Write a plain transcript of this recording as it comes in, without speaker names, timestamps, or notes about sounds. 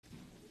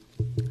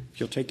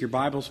If you'll take your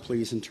Bibles,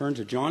 please, and turn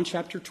to John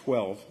chapter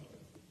 12.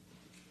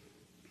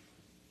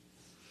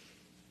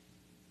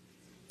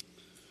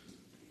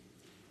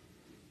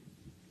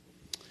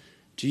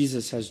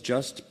 Jesus has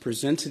just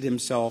presented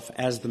himself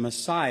as the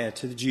Messiah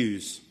to the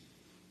Jews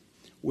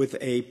with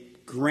a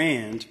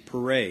grand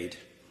parade.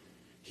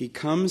 He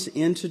comes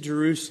into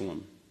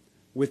Jerusalem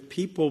with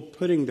people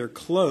putting their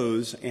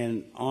clothes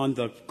on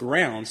the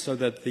ground so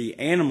that the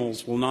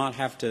animals will not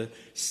have to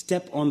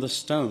step on the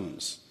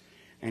stones.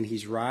 And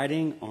he's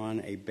riding on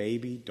a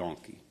baby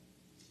donkey.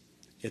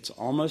 It's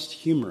almost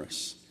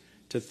humorous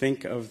to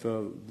think of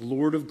the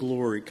Lord of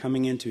glory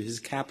coming into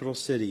his capital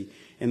city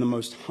in the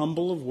most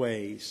humble of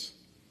ways.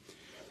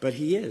 But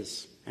he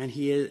is. And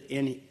he is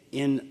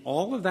in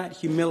all of that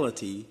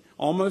humility,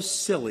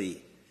 almost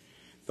silly.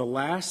 The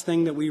last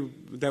thing that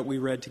we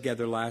read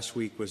together last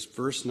week was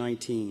verse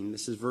 19.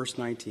 This is verse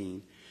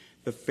 19.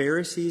 The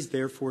Pharisees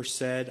therefore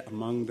said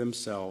among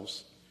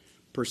themselves,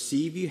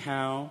 "Perceive ye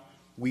how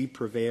we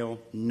prevail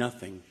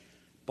nothing?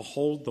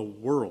 Behold, the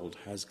world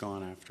has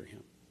gone after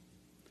him."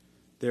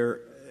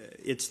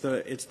 It's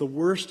the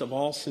worst of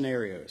all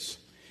scenarios.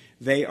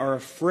 They are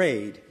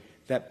afraid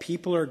that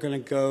people are going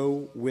to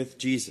go with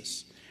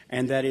Jesus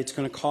and that it's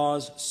going to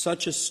cause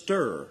such a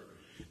stir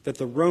that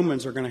the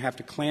Romans are going to have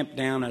to clamp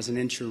down as an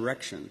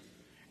insurrection,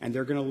 and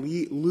they're going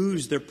to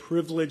lose their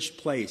privileged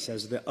place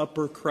as the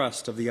upper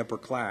crust of the upper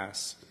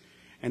class.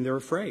 And they're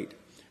afraid.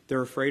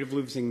 They're afraid of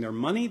losing their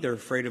money. They're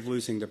afraid of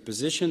losing their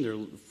position. They're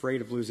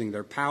afraid of losing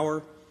their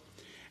power.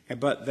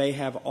 But they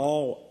have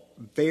all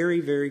very,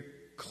 very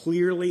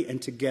clearly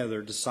and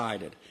together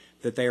decided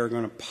that they are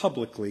going to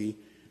publicly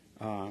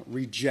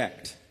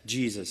reject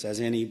Jesus as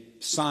any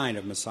sign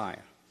of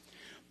Messiah.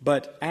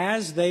 But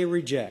as they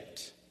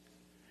reject,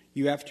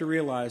 you have to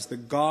realize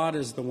that God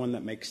is the one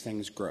that makes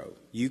things grow.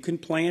 You can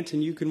plant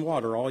and you can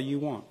water all you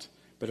want.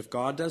 But if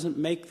God doesn't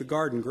make the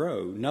garden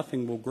grow,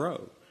 nothing will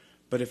grow.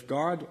 But if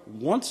God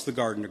wants the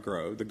garden to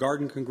grow, the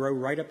garden can grow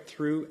right up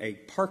through a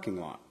parking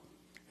lot.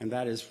 And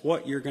that is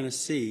what you're going to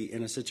see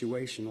in a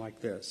situation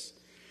like this.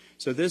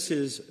 So this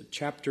is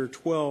chapter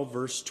 12,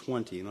 verse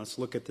 20. And let's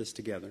look at this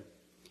together.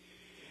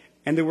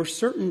 And there were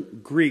certain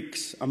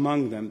Greeks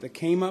among them that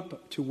came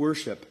up to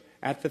worship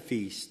at the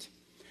feast.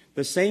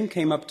 The same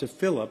came up to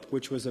Philip,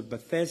 which was of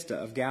Bethsaida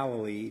of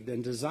Galilee,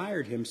 and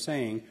desired him,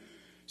 saying,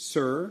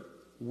 "Sir,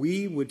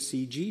 we would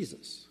see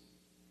Jesus."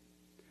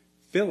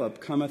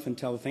 Philip cometh and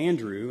telleth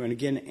Andrew, and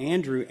again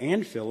Andrew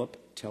and Philip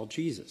tell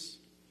Jesus.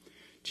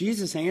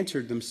 Jesus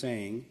answered them,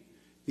 saying,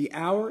 "The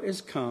hour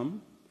is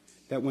come,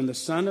 that when the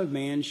Son of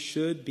Man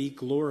should be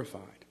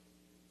glorified.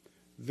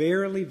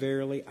 Verily,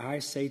 verily, I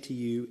say to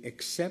you,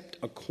 except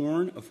a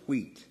corn of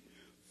wheat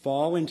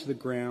fall into the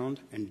ground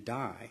and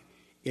die,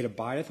 it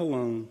abideth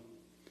alone.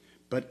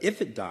 But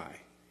if it die,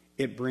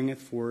 it bringeth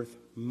forth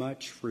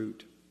much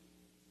fruit.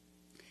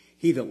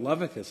 He that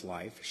loveth his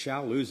life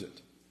shall lose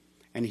it,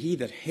 and he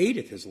that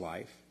hateth his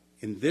life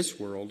in this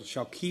world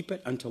shall keep it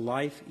unto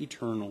life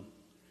eternal.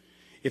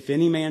 If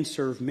any man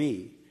serve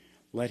me,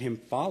 let him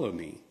follow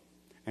me,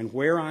 and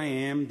where I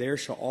am, there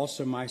shall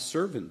also my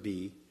servant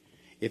be.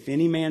 If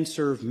any man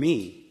serve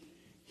me,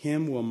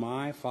 him will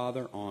my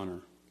Father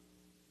honor.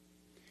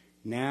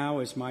 Now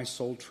is my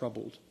soul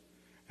troubled,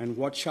 and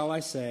what shall I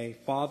say?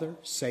 Father,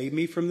 save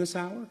me from this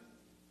hour?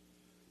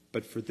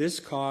 But for this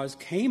cause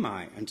came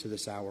I unto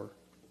this hour.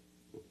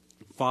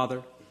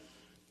 Father,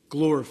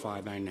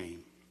 glorify thy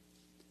name."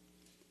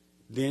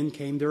 Then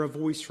came there a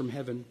voice from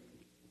heaven,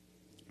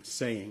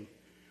 saying,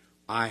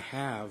 "I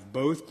have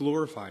both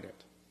glorified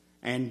it,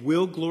 and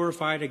will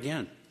glorify it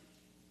again."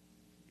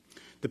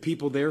 The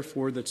people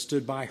therefore that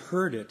stood by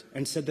heard it,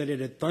 and said that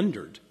it had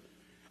thundered.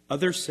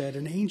 Others said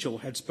an angel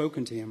had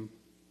spoken to him.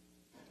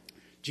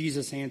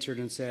 Jesus answered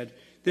and said,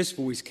 "This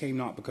voice came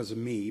not because of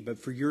me, but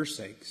for your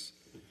sakes.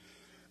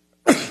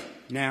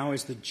 Now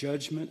is the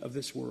judgment of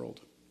this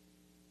world.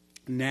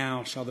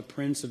 Now shall the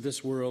prince of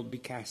this world be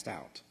cast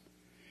out.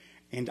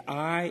 And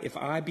I, if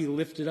I be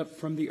lifted up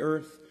from the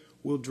earth,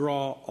 will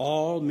draw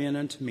all men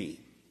unto me."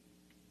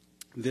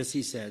 This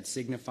he said,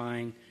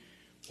 signifying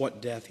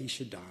what death he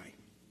should die.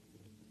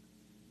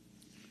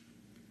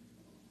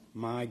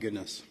 My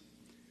goodness.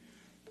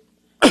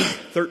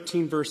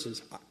 13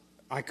 verses.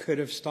 I could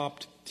have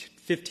stopped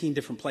 15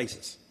 different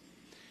places.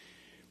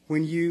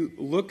 When you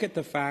look at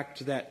the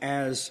fact that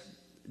as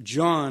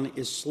John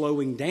is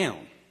slowing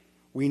down,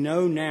 we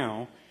know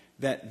now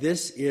that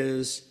this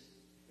is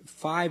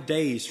 5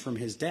 days from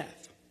his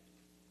death.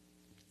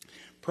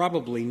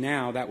 Probably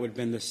now that would have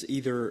been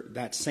either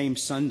that same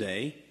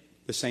Sunday,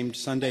 the same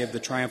Sunday of the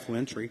triumphal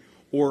entry,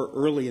 or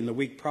early in the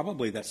week,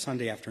 probably that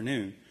Sunday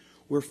afternoon.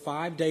 We're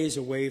 5 days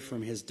away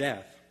from his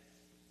death.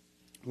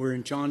 We're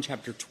in John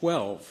chapter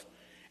 12,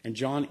 and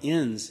John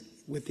ends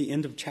with the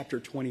end of chapter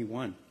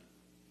 21.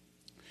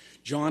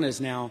 John is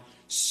now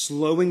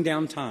slowing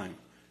down time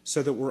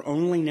so that we're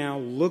only now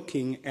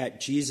looking at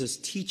Jesus'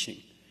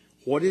 teaching.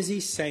 What is he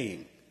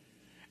saying?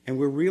 And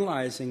we're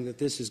realizing that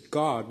this is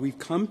God. We've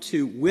come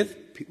to,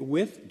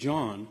 with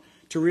John,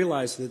 to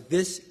realize that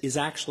this is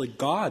actually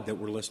God that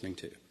we're listening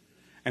to.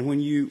 And when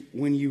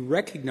you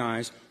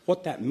recognize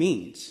what that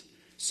means,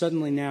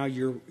 suddenly now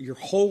you're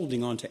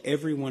holding on to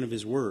every one of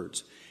his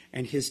words.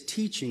 And his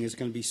teaching is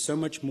going to be so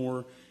much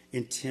more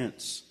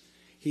intense.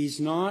 He's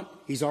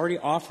already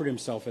offered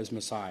himself as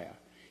Messiah.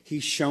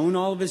 He's shown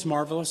all of his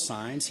marvelous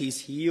signs.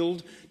 He's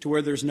healed to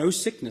where there's no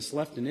sickness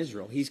left in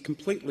Israel. He's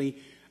completely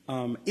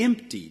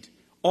emptied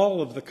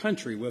all of the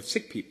country with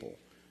sick people.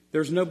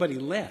 There's nobody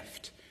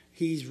left.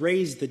 He's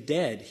raised the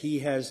dead. He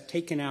has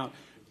taken out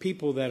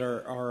people that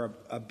are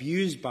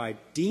abused by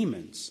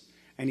demons.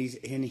 And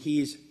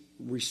he's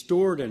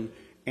restored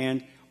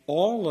and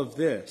all of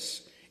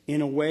this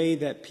in a way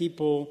that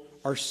people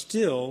are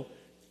still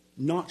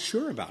not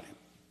sure about him.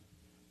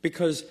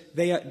 Because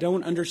they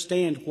don't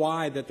understand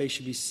why that they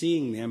should be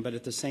seeing them, but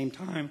at the same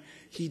time,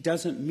 he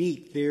doesn't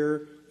meet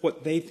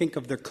what they think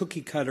of their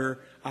cookie-cutter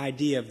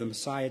idea of the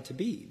Messiah to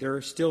be.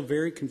 They're still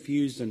very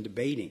confused and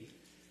debating.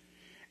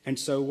 And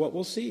so what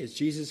we'll see is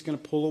Jesus is going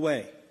to pull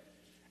away,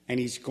 and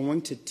he's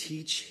going to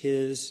teach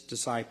his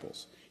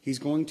disciples. He's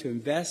going to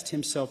invest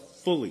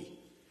himself fully.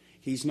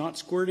 He's not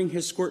squirting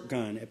his squirt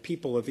gun at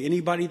people, of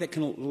anybody that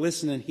can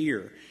listen and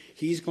hear.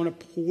 He's going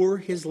to pour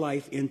his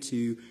life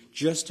into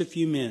just a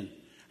few men,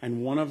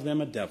 and one of them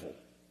a devil.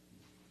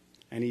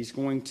 And he's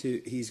going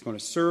to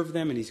serve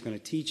them, and he's going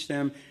to teach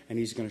them, and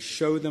he's going to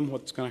show them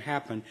what's going to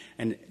happen,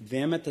 and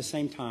them at the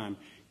same time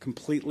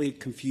completely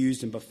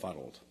confused and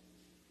befuddled.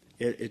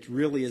 It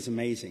really is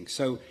amazing.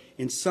 So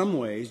in some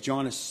ways,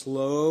 John is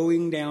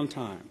slowing down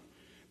time,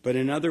 but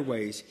in other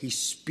ways, he's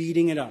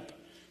speeding it up,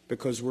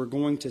 because we're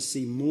going to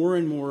see more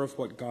and more of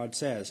what God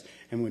says.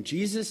 And when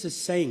Jesus is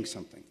saying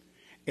something,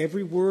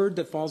 every word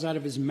that falls out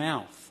of his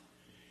mouth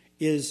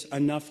is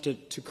enough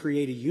to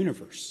create a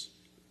universe.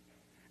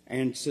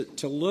 And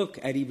to look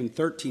at even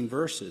 13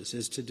 verses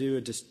is to do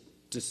a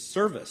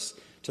disservice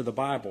to the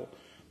Bible.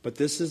 But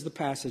this is the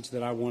passage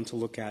that I want to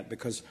look at,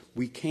 because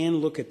we can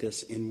look at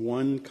this in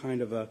one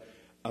kind of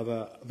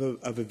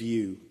a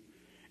view.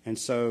 And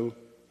so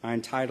I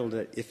entitled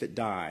it, "If It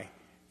Die,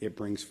 It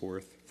Brings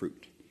Forth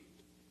Fruit."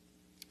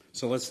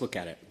 So let's look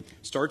at it.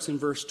 Starts in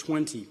verse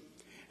 20.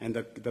 And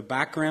the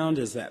background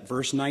is that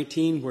verse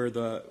 19, where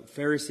the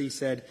Pharisee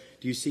said,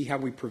 "Do you see how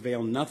we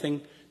prevail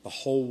nothing? The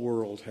whole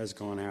world has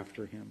gone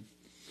after him."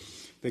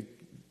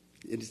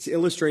 It's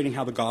illustrating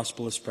how the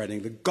gospel is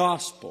spreading. The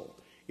gospel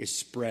is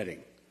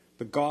spreading.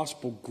 The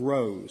gospel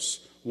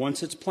grows.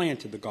 Once it's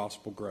planted, the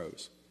gospel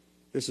grows.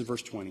 This is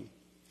verse 20.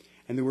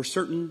 "And there were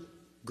certain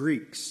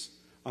Greeks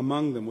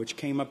among them which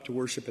came up to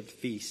worship at the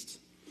feast.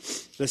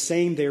 The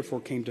same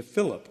therefore came to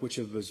Philip, which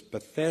was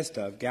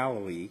Bethsaida of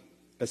Galilee,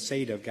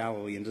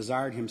 and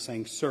desired him,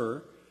 saying,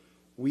 Sir,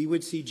 we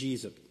would see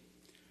Jesus.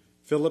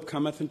 Philip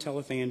cometh and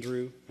telleth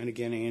Andrew, and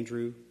again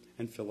Andrew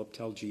and Philip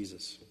tell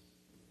Jesus."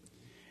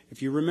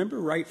 If you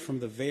remember right from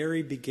the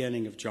very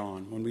beginning of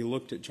John, when we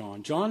looked at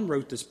John, John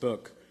wrote this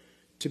book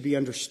to be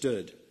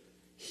understood.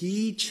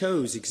 He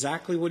chose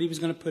exactly what he was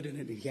going to put in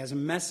it. He has a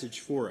message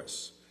for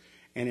us.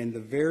 And in the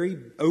very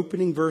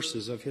opening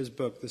verses of his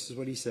book, this is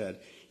what he said.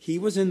 He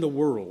was in the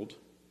world,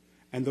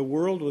 and the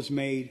world was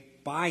made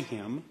by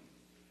him,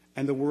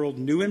 and the world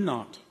knew him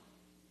not.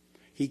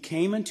 He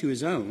came unto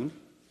his own,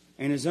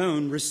 and his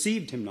own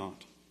received him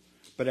not.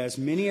 But as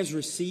many as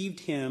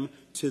received him,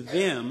 to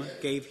them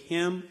gave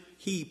him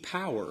he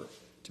power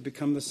to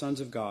become the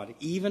sons of God,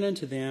 even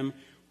unto them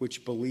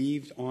which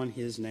believed on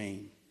his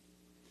name.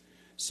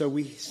 So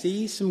we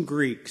see some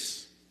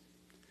Greeks,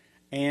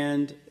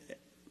 and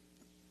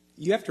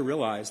you have to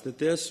realize that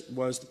this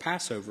was the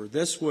Passover.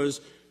 This was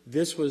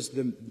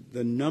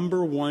the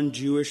number one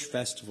Jewish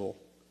festival,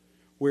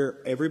 where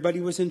everybody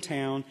was in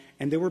town,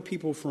 and there were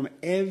people from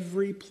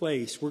every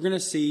place. We're going to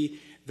see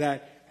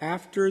that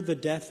after the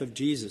death of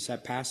Jesus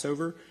at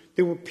Passover,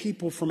 there were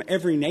people from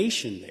every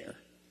nation there,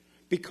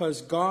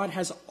 because God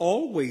has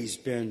always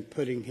been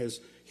putting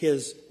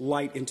his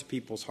light into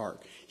people's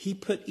heart. He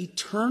put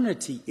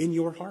eternity in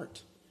your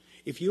heart.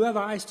 If you have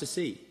eyes to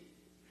see.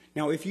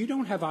 Now, if you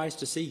don't have eyes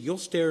to see, you'll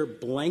stare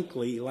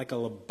blankly like a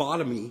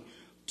lobotomy,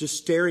 just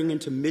staring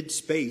into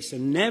mid-space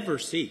and never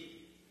see.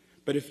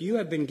 But if you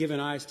have been given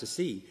eyes to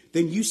see,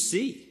 then you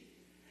see.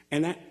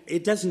 And that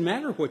it doesn't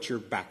matter what your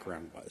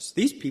background was.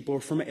 These people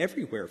are from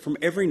everywhere, from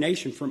every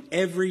nation, from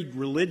every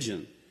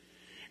religion.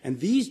 And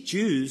these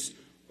Jews,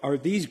 or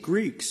these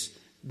Greeks,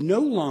 no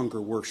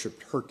longer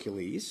worshipped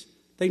Hercules.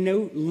 They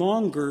no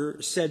longer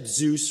said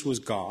Zeus was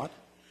God.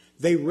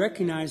 They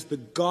recognized the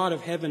God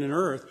of heaven and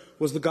earth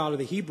was the God of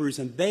the Hebrews,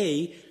 and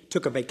they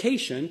took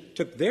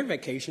their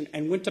vacation,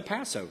 and went to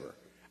Passover,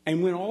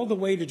 and went all the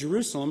way to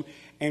Jerusalem,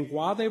 and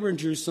while they were in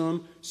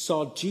Jerusalem,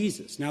 saw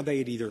Jesus. Now they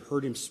had either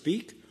heard him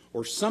speak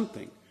or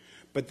something,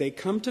 but they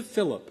come to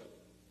Philip.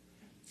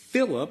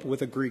 Philip,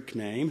 with a Greek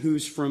name,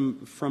 who's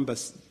from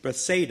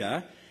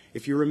Bethsaida.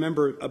 If you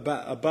remember,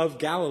 above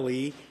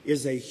Galilee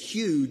is a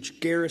huge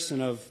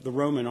garrison of the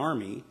Roman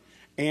army,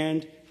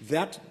 and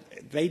that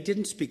they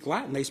didn't speak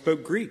Latin. They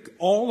spoke Greek.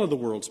 All of the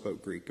world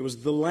spoke Greek. It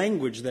was the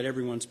language that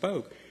everyone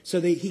spoke. So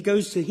he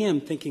goes to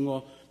him thinking,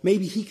 well,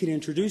 maybe he could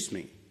introduce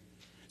me.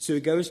 So he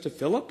goes to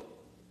Philip,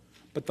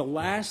 But the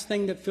last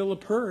thing that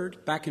Philip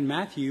heard back in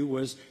Matthew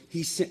was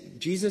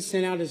Jesus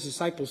sent out his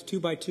disciples 2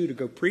 by 2 to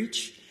go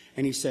preach.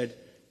 And he said,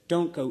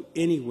 don't go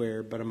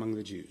anywhere but among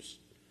the Jews.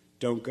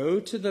 Don't go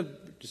to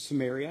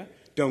Samaria.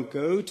 Don't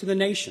go to the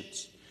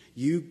nations.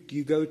 You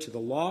go to the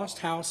lost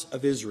house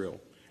of Israel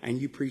and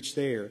you preach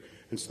there.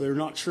 And so they're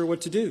not sure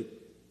what to do.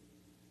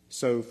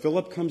 So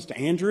Philip comes to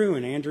Andrew,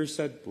 and Andrew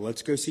said,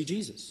 let's go see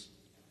Jesus.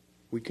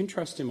 We can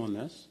trust him on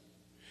this.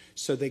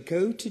 So they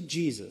go to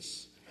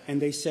Jesus,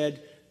 and they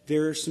said,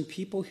 there are some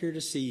people here to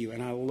see you.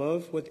 And I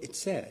love what it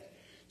said.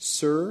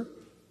 Sir,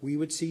 we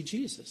would see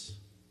Jesus.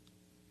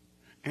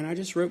 And I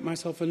just wrote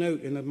myself a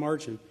note in the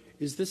margin.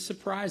 Is this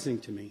surprising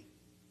to me?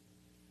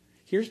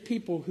 Here's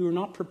people who are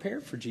not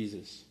prepared for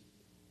Jesus,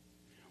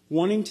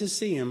 wanting to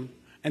see him.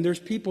 And there's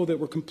people that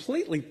were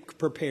completely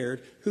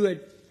prepared who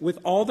had, with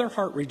all their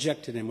heart,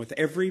 rejected him, with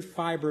every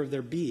fiber of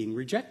their being,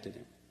 rejected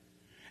him.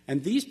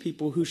 And these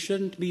people who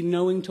shouldn't be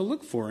knowing to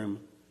look for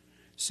him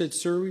said,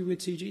 sir, we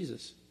would see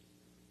Jesus.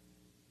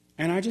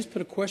 And I just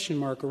put a question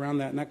mark around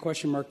that, and that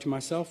question mark to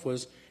myself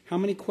was, how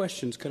many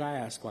questions could I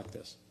ask like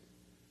this?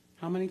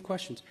 How many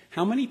questions?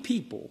 How many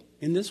people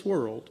in this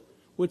world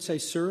would say,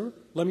 sir,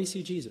 let me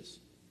see Jesus?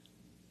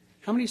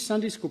 How many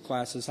Sunday school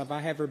classes have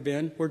I ever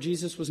been where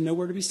Jesus was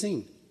nowhere to be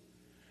seen?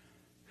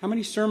 How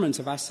many sermons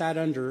have I sat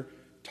under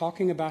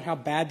talking about how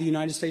bad the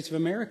United States of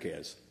America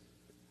is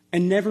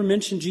and never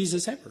mentioned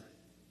Jesus ever?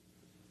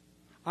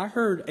 I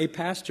heard a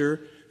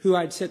pastor who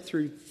I'd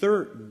suffered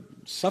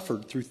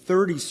through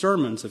 30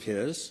 sermons of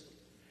his,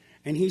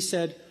 and he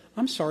said,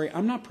 I'm sorry,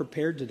 I'm not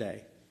prepared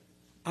today.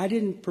 I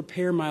didn't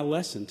prepare my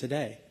lesson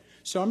today,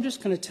 so I'm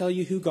just going to tell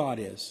you who God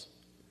is.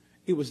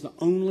 It was the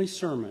only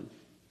sermon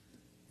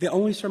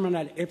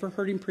I'd ever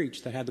heard him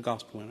preach that had the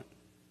gospel in it,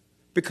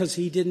 because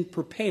he didn't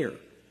prepare.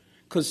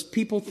 Because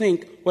people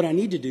think what I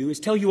need to do is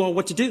tell you all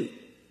what to do.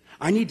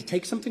 I need to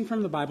take something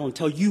from the Bible and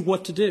tell you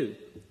what to do.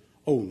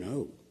 Oh,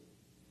 no.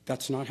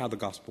 That's not how the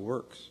gospel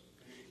works.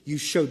 You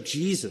show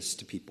Jesus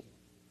to people.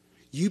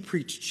 You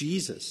preach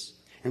Jesus.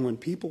 And when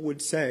people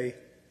would say,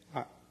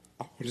 I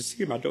want to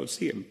see him, I don't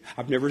see him.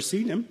 I've never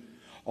seen him.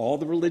 All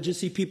the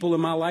religious-y people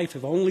in my life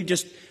have only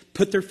just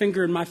put their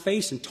finger in my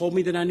face and told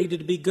me that I needed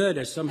to be good,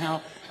 as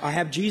somehow I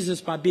have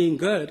Jesus by being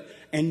good,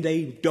 and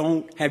they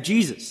don't have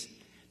Jesus.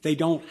 They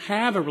don't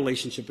have a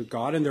relationship with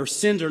God, and their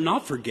sins are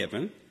not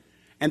forgiven,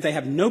 and they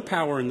have no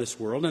power in this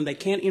world, and they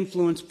can't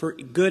influence for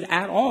good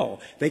at all.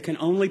 They can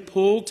only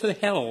pull to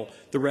hell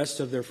the rest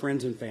of their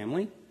friends and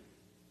family.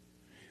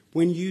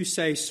 When you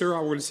say, sir, I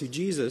want to see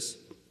Jesus,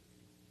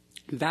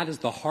 that is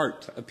the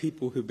heart of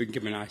people who've been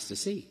given eyes to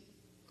see.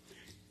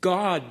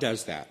 God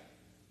does that.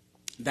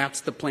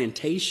 That's the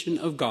plantation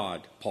of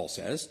God, Paul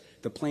says.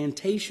 The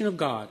plantation of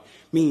God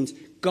means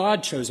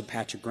God chose a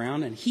patch of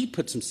ground, and he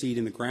put some seed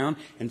in the ground,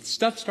 and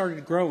stuff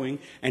started growing,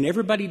 and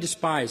everybody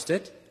despised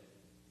it.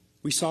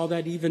 We saw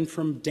that even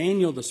from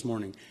Daniel this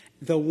morning.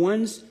 The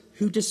ones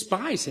who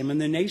despise him and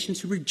the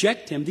nations who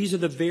reject him, these are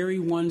the very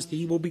ones that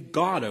he will be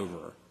God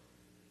over.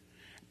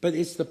 But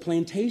it's the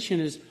plantation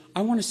is,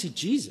 I want to see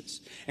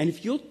Jesus. And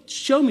if you'll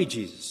show me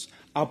Jesus,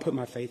 I'll put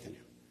my faith in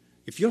him.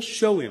 If you'll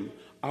show him,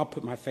 I'll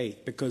put my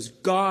faith. Because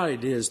God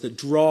it is that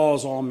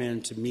draws all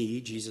men to me,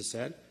 Jesus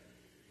said.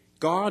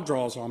 God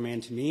draws all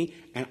men to me,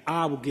 and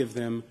I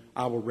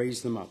will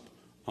raise them up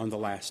on the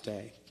last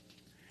day.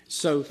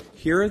 So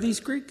here are these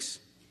Greeks.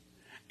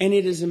 And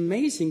it is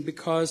amazing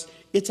because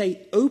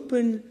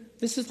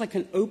this is like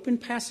an open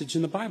passage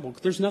in the Bible.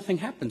 There's nothing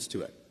happens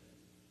to it.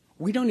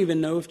 We don't even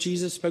know if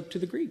Jesus spoke to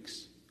the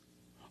Greeks.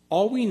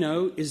 All we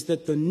know is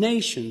that the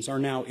nations are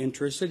now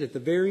interested at the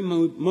very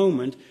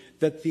moment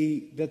that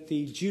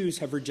the Jews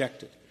have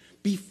rejected.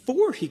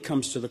 Before he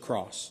comes to the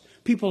cross,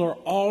 people are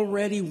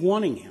already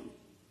wanting him.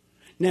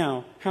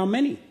 Now, how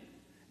many?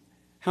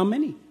 How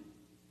many?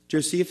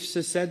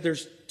 Josephus said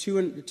there's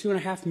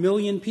 2.5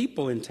 million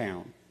people in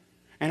town.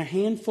 And a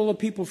handful of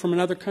people from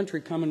another country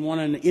come and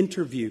want an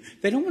interview.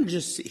 They don't want to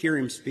just hear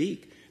him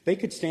speak. They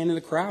could stand in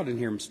the crowd and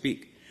hear him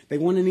speak. They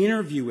want an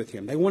interview with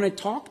him. They want to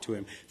talk to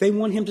him. They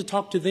want him to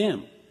talk to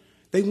them.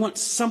 They want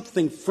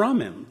something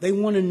from him. They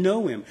want to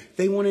know him.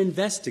 They want to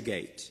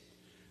investigate.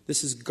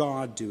 This is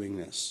God doing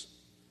this.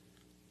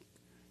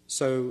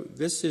 So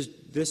this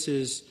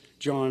is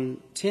John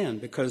 10,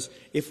 because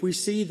if we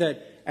see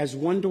that as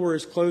one door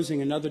is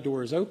closing, another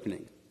door is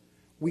opening,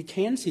 we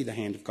can see the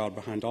hand of God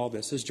behind all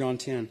this. This is John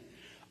 10.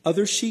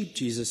 Other sheep,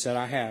 Jesus said,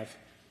 I have,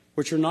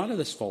 which are not of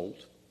this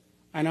fold,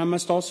 and I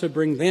must also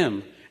bring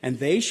them, and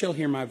they shall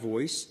hear my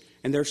voice,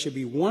 and there shall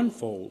be one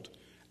fold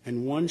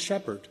and one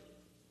shepherd.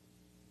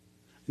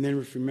 And then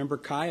if you remember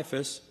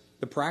Caiaphas,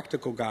 the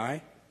practical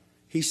guy,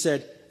 he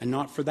said, and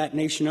not for that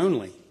nation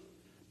only,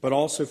 but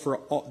also for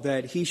all,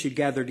 that he should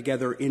gather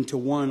together into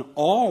one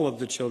all of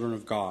the children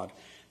of God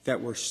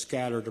that were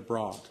scattered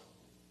abroad.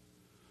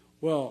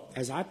 Well,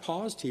 as I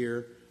paused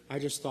here, I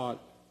just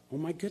thought, oh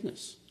my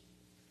goodness,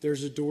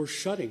 there's a door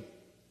shutting.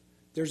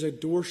 There's a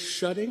door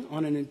shutting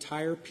on an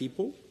entire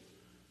people.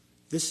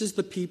 This is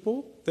the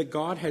people that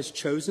God has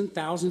chosen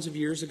thousands of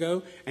years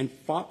ago and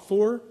fought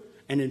for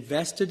and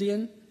invested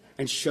in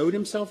and showed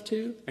himself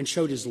to and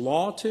showed his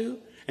law to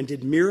and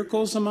did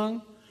miracles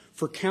among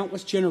for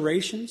countless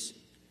generations,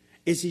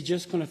 is he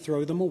just going to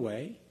throw them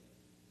away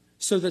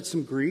so that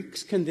some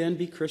Greeks can then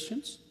be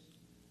Christians?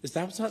 Is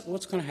that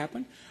what's going to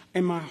happen?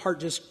 And my heart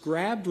just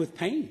grabbed with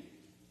pain.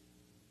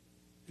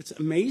 It's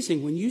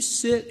amazing. When you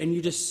sit and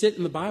you just sit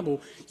in the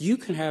Bible, you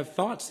can have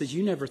thoughts that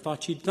you never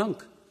thought you'd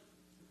think.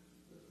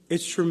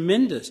 It's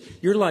tremendous.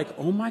 You're like,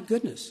 oh my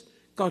goodness,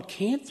 God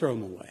can't throw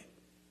them away.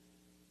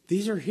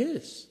 These are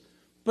his.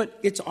 But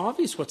it's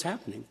obvious what's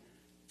happening.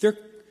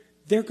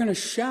 They're going to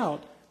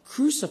shout,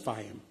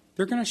 crucify him.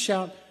 They're going to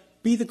shout,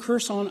 be the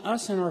curse on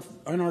us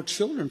and our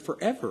children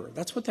forever.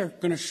 That's what they're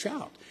going to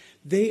shout.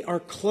 They are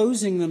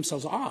closing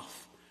themselves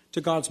off to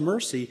God's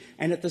mercy.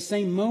 And at the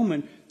same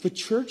moment, the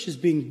church is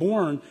being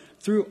born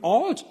through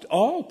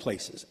all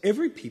places,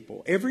 every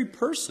people, every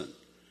person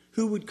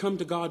who would come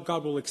to God,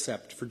 God will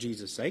accept for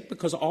Jesus' sake,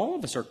 because all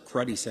of us are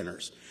cruddy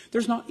sinners.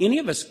 There's not any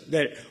of us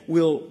that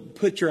will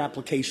put your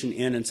application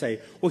in and say,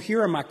 well,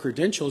 here are my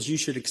credentials, you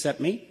should accept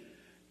me.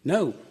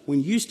 No,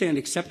 when you stand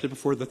accepted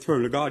before the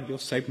throne of God, you'll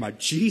say, my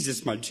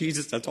Jesus,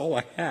 that's all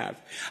I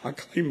have. I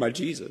claim my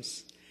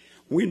Jesus.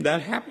 When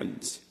that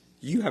happens,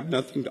 you have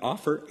nothing to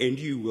offer, and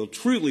you will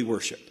truly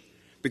worship,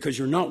 because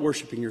you're not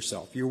worshiping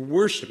yourself. You're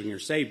worshiping your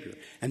Savior,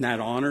 and that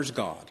honors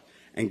God.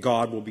 And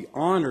God will be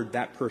honored,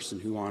 that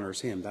person who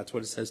honors him. That's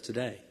what it says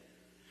today.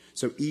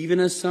 So even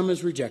as some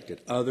is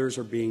rejected, others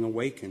are being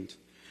awakened.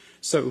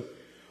 So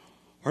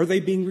are they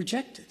being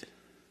rejected?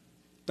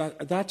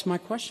 That's my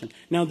question.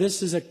 Now,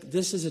 this is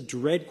a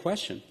dread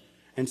question,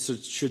 and so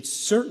it should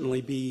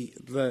certainly be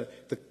the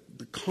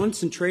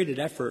concentrated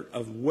effort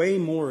of way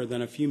more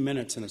than a few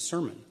minutes in a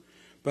sermon.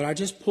 But I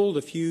just pulled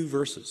a few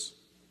verses.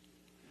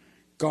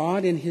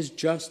 God in his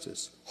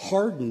justice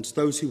hardens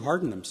those who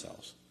harden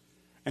themselves.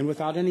 And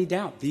without any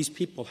doubt, these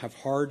people have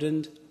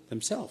hardened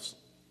themselves.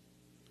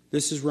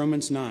 This is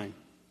Romans 9.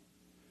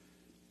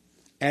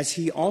 As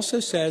he also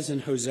says in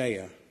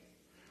Hosea,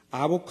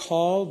 I will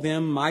call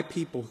them my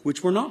people,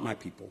 which were not my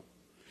people,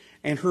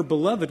 and her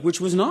beloved,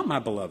 which was not my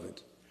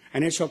beloved.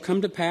 And it shall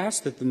come to pass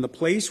that in the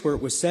place where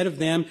it was said of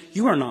them,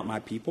 you are not my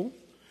people,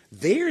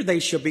 there they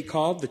shall be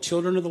called the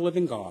children of the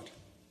living God.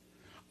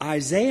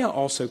 Isaiah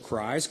also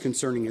cries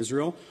concerning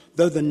Israel,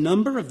 though the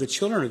number of the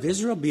children of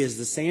Israel be as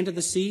the sand of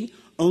the sea,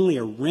 only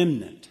a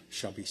remnant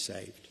shall be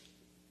saved.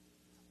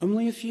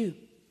 Only a few.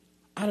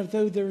 Out of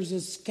though there's a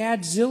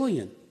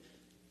scadzillion,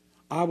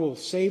 I will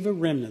save a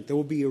remnant. There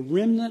will be a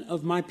remnant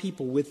of my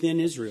people within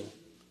Israel.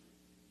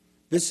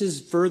 This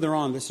is further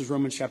on. This is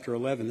Romans chapter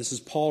 11. This is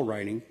Paul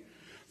writing.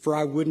 For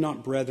I would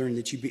not, brethren,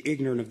 that you be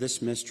ignorant of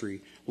this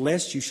mystery,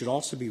 lest you should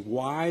also be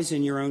wise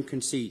in your own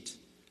conceit.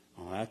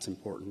 Oh, that's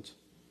important.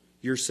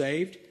 You're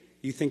saved?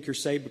 You think you're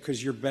saved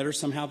because you're better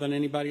somehow than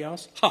anybody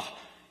else? Ha!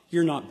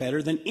 You're not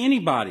better than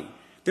anybody.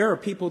 There are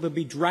people that will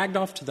be dragged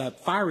off to the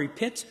fiery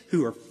pits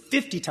who are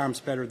 50 times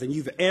better than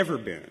you've ever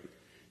been,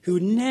 who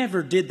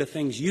never did the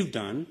things you've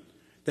done,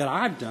 that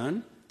I've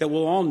done, that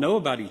we'll all know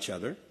about each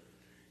other.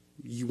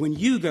 When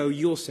you go,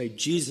 you'll say,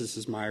 Jesus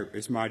is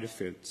my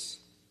defense.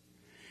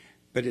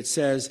 But it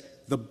says,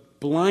 the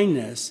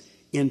blindness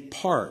in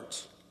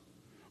part,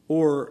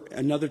 or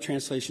another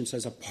translation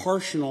says a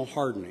partial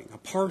hardening,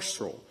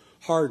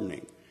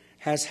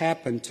 has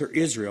happened to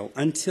Israel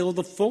until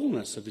the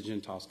fullness of the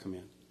Gentiles come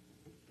in.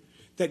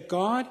 That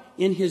God,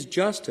 in his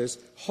justice,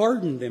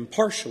 hardened them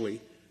partially.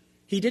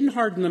 He didn't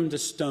harden them to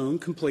stone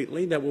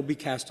completely, that will be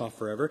cast off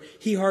forever.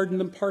 He hardened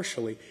them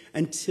partially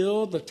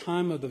until the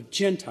time of the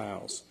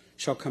Gentiles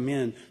shall come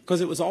in,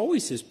 because it was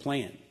always his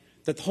plan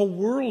that the whole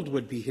world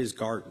would be his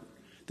garden.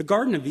 The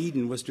Garden of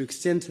Eden was to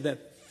extend to the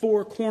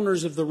four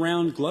corners of the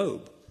round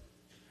globe,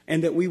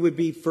 and that we would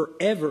be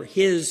forever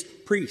his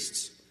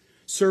priests,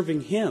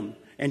 serving him,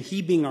 and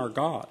he being our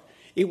God.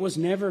 It was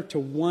never to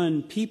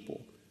one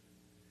people.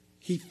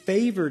 He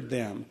favored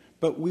them,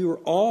 but we were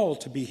all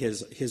to be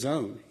his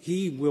own.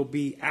 He will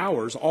be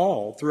ours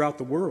all throughout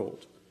the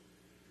world.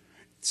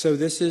 So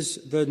this is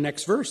the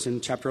next verse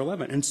in chapter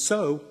 11. And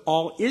so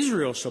all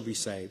Israel shall be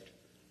saved.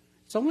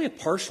 It's only a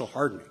partial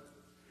hardening.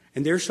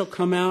 And there shall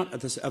come out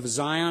of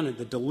Zion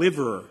the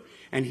deliverer,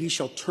 and he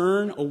shall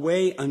turn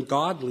away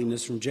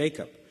ungodliness from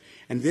Jacob.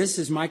 And this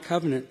is my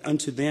covenant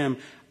unto them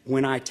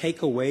when I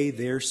take away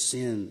their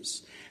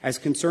sins. As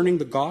concerning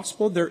the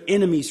gospel, they're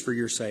enemies for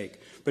your sake.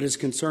 But as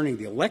concerning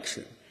the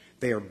election,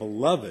 they are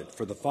beloved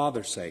for the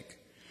Father's sake.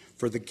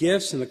 For the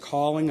gifts and the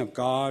calling of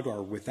God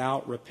are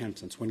without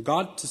repentance. When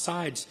God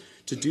decides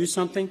to do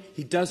something,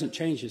 he doesn't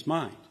change his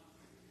mind.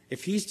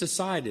 If he's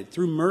decided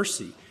through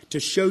mercy to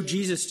show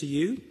Jesus to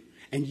you,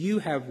 and you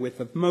have with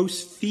the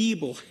most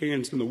feeble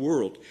hands in the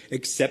world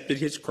accepted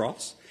his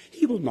cross,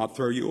 he will not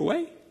throw you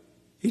away.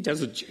 He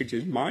doesn't change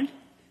his mind.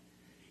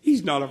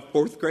 He's not a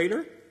fourth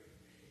grader.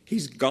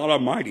 He's God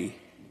Almighty.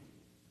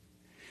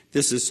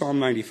 This is Psalm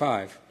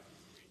 95.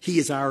 He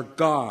is our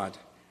God,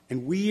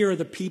 and we are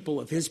the people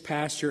of his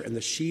pasture and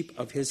the sheep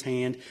of his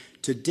hand.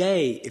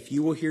 Today, if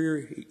you will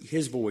hear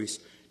his voice,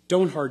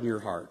 don't harden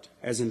your heart,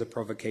 as in the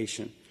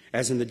provocation,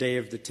 as in the day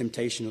of the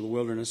temptation of the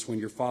wilderness, when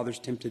your fathers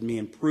tempted me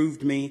and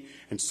proved me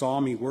and saw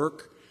me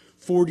work.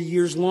 40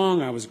 years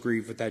long I was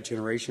grieved with that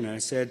generation, and I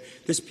said,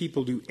 this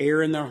people do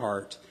err in their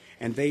heart,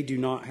 and they do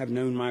not have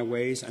known my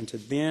ways. Unto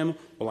them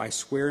will I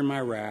swear in my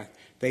wrath,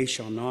 they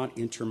shall not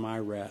enter my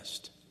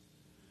rest.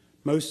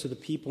 Most of the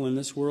people in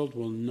this world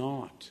will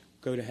not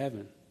go to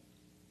heaven.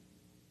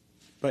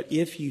 But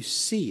if you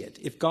see it,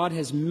 if God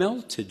has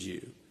melted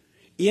you,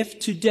 if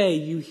today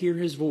you hear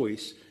his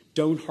voice,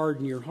 don't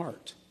harden your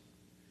heart.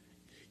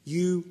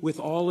 You, with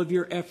all of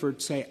your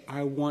effort, say,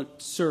 I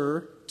want,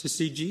 sir, to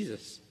see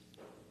Jesus.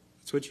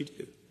 That's what you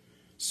do.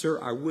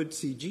 Sir, I would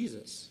see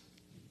Jesus.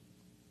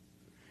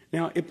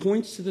 Now, it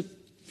points to the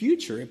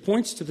future. It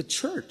points to the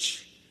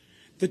church.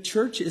 The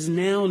church is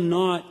now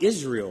not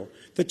Israel.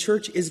 The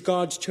church is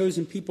God's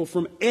chosen people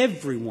from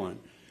everyone.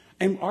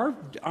 And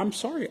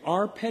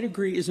our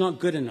pedigree is not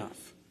good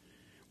enough.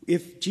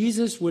 If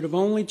Jesus would have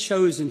only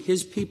chosen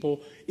his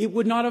people, it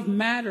would not have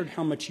mattered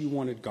how much you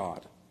wanted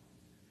God.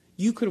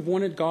 You could have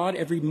wanted God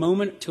every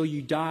moment till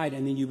you died,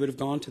 and then you would have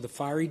gone to the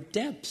fiery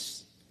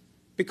depths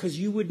because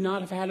you would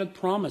not have had a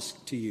promise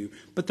to you.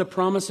 But the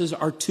promises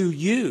are to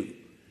you,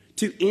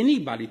 to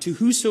anybody, to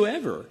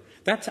whosoever.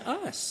 That's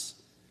us.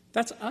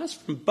 That's us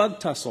from Bug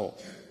Tussle.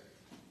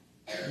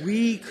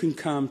 We can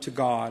come to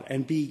God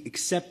and be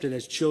accepted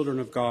as children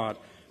of God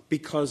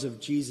because of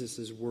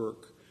Jesus'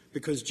 work,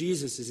 because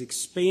Jesus is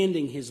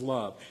expanding his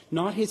love,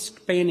 not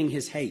expanding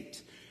his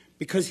hate,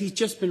 because he's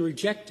just been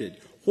rejected.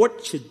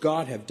 What should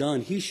God have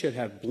done? He should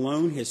have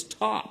blown his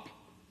top.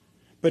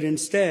 But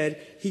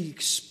instead, he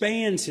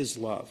expands his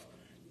love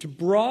to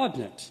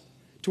broaden it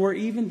to where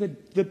even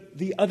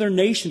the other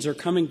nations are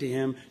coming to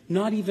him,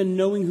 not even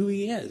knowing who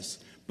he is.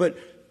 But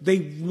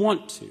they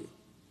want to.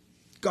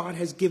 God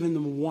has given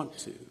them a want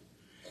to.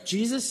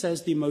 Jesus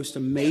says the most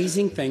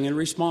amazing thing in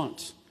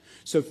response.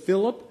 So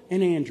Philip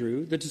and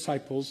Andrew, the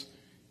disciples,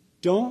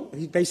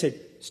 they said,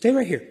 stay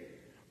right here.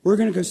 We're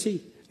going to go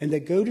see. And they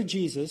go to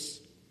Jesus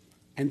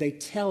and they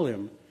tell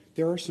him,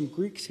 there are some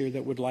Greeks here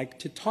that would like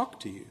to talk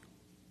to you.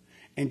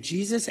 And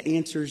Jesus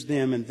answers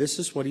them, and this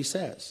is what he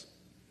says.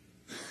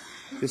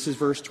 This is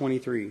verse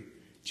 23.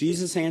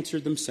 Jesus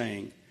answered them,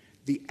 saying,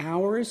 the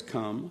hour is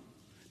come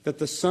that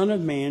the Son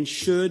of Man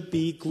should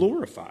be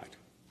glorified.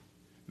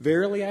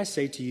 Verily I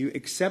say to you,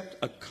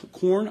 except a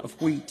corn of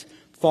wheat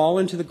fall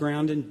into the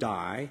ground and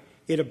die,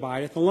 it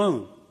abideth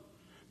alone.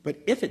 But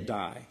if it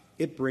die,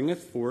 it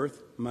bringeth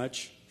forth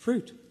much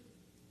fruit.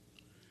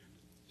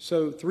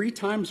 So 3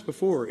 times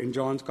before in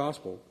John's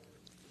Gospel,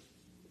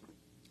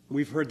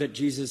 we've heard that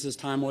Jesus'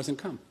 time wasn't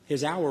come.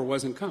 His hour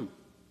wasn't come.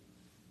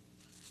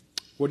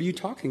 What are you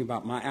talking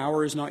about? My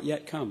hour is not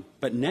yet come.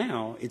 But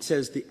now it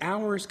says the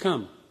hour is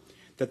come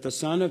that the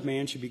Son of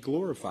Man should be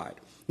glorified.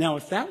 Now,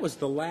 if that was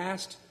the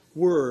last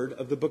word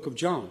of the book of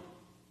John,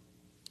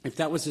 if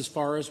that was as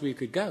far as we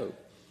could go,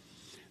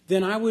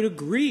 then I would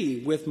agree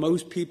with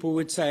most people who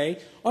would say,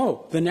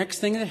 oh, the next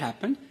thing that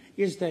happened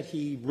is that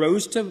he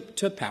rose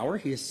to power,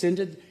 he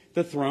ascended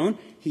the throne,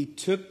 he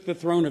took the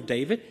throne of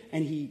David,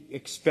 and he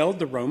expelled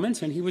the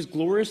Romans, and he was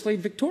gloriously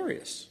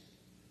victorious.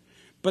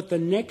 But the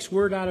next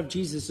word out of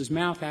Jesus'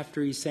 mouth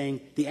after he's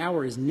saying, the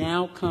hour is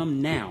now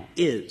come now,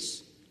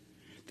 is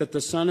that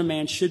the Son of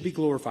Man should be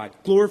glorified.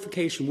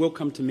 Glorification will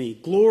come to me.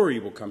 Glory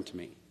will come to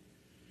me.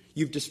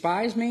 You've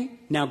despised me,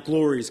 now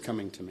glory is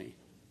coming to me.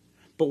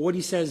 But what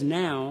he says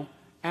now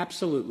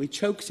absolutely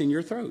chokes in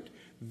your throat.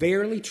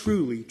 Verily,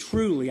 truly,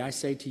 truly, I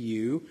say to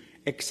you,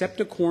 except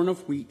a corn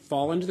of wheat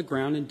fall into the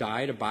ground and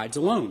die, it abides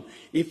alone.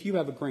 If you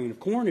have a grain of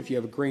corn, if you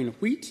have a grain of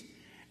wheat,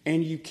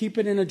 and you keep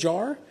it in a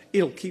jar,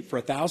 it'll keep for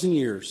 1,000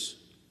 years.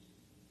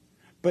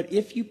 But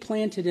if you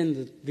plant it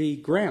in the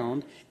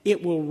ground,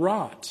 it will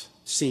rot,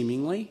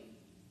 seemingly.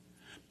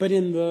 But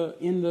in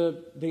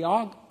the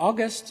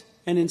August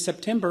and in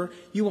September,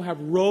 you will have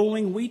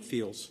rolling wheat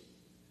fields.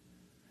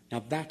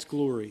 Now that's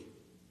glory.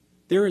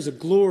 There is a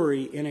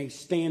glory in a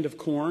stand of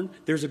corn.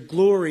 There's a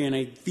glory in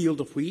a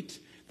field of wheat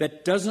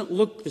that doesn't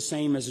look the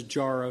same as a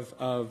jar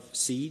of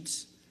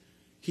seeds.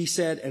 He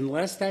said,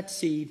 unless that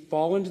seed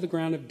fall into the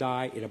ground and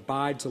die, it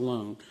abides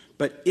alone.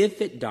 But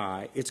if it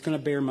die, it's going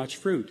to bear much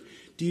fruit.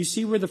 Do you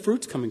see where the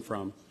fruit's coming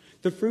from?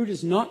 The fruit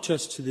is not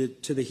just to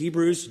the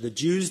Hebrews, the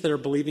Jews that are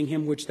believing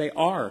him, which they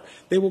are.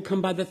 They will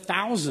come by the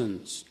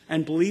thousands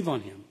and believe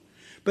on him.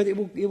 But it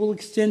will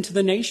extend to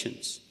the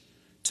nations.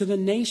 To the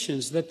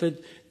nations that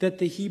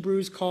the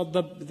Hebrews called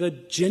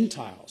the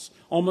Gentiles,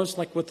 almost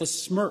like with a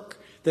smirk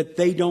that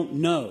they don't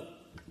know.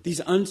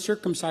 These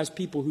uncircumcised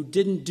people who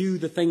didn't do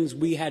the things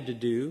we had to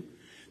do,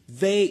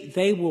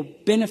 they will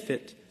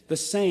benefit the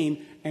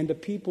same, and the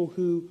people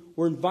who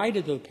were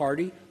invited to the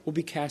party will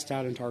be cast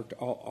out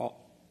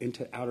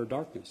into outer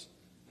darkness.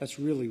 That's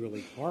really,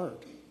 really hard.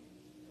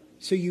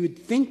 So you would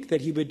think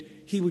that he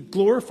would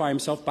glorify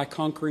himself by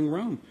conquering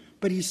Rome.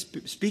 But he's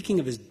speaking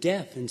of his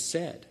death and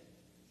said,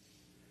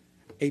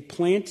 a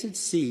planted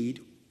seed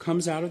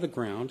comes out of the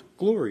ground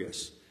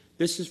glorious.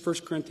 This is 1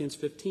 Corinthians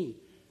 15.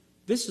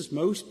 This is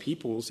most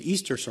people's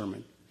Easter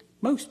sermon.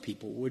 Most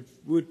people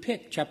would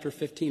pick chapter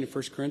 15 of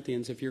 1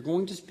 Corinthians if you're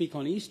going to speak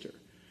on Easter,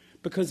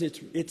 because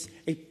it's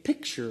a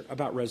picture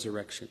about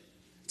resurrection.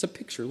 It's a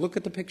picture. Look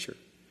at the picture.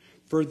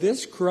 For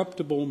this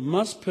corruptible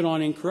must put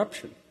on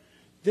incorruption.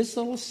 This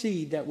little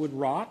seed that would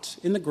rot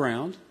in the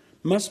ground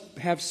must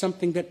have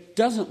something that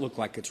doesn't look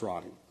like it's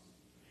rotting.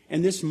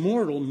 And this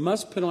mortal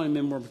must put on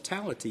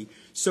immortality.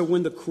 So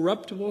when the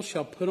corruptible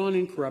shall put on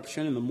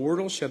incorruption, and the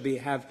mortal shall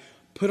have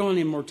put on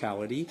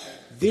immortality,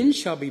 then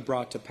shall be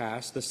brought to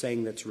pass the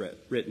saying that's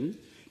written,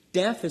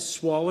 death is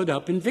swallowed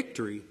up in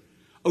victory.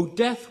 O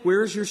death,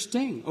 where is your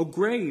sting? O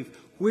grave,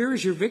 where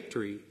is your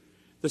victory?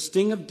 The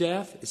sting of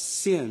death is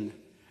sin,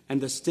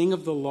 and the sting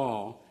of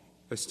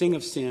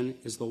sin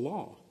is the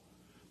law.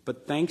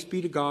 But thanks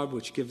be to God,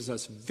 which gives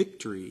us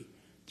victory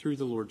through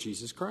the Lord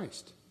Jesus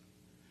Christ.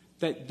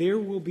 That there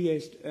will be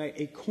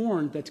a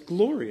corn that's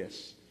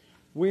glorious,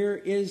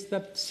 whereas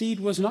the seed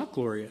was not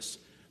glorious.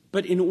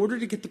 But in order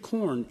to get the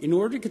corn, in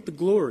order to get the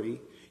glory,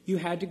 you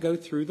had to go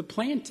through the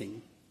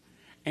planting.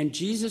 And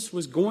Jesus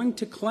was going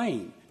to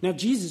claim. Now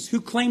Jesus, who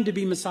claimed to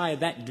be Messiah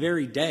that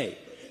very day,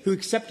 who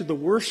accepted the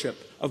worship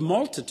of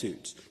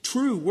multitudes,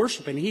 true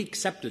worship, and he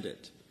accepted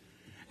it.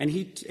 And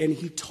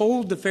he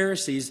told the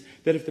Pharisees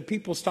that if the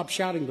people stopped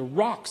shouting, the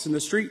rocks in the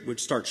street would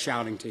start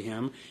shouting to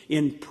him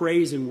in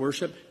praise and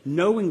worship,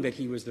 knowing that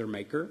he was their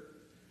maker.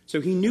 So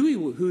he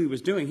knew who he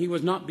was doing. He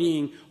was not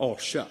being all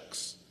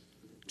shucks.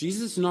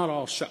 Jesus is not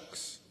all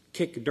shucks.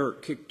 Kick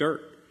dirt, kick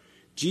dirt.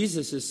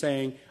 Jesus is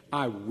saying,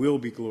 I will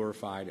be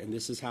glorified, and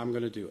this is how I'm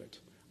going to do it.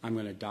 I'm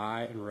going to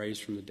die and raise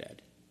from the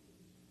dead.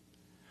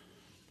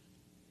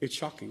 It's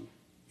shocking.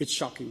 It's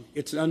shocking.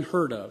 It's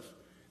unheard of.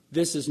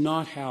 This is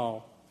not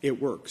how it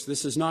works.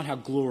 This is not how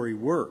glory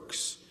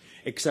works,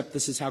 except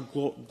this is how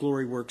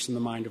glory works in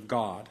the mind of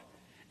God.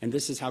 And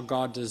this is how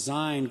God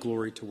designed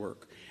glory to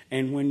work.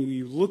 And when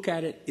you look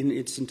at it in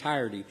its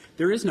entirety,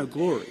 there is no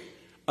glory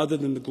other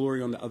than the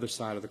glory on the other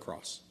side of the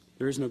cross.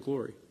 There is no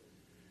glory.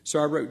 So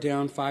I wrote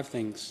down 5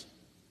 things.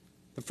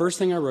 The first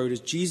thing I wrote is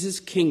Jesus'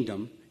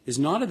 kingdom is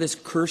not of this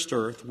cursed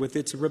earth with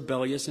its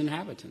rebellious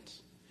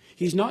inhabitants.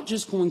 He's not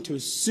just going to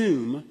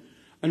assume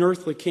an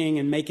earthly king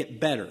and make it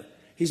better.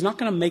 He's not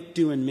going to make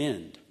do and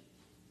mend.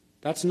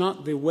 That's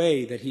not the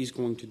way that he's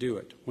going to do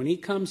it. When he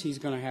comes, he's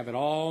going to have it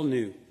all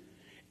new.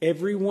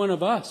 Every one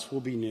of us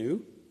will be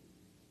new.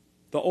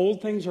 The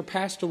old things are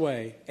passed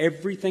away.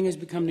 Everything has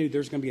become new.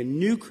 There's going to be a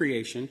new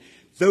creation.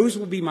 Those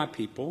will be my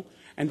people.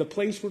 And the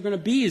place we're going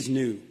to be is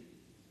new.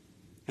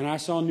 And I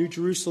saw New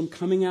Jerusalem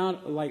coming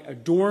out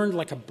adorned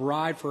like a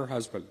bride for her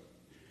husband.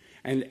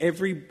 And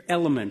every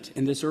element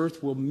in this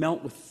earth will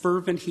melt with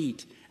fervent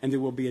heat. And there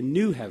will be a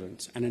new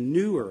heavens and a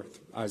new earth,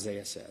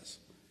 Isaiah says.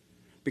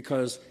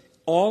 Because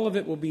all of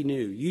it will be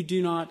new. You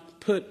do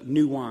not put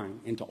new wine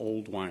into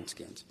old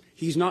wineskins.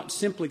 He's not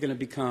simply going to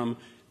become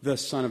the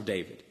son of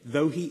David,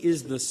 though he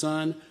is the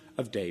son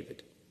of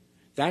David.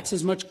 That's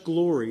as much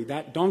glory.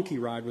 That donkey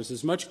ride was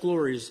as much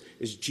glory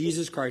as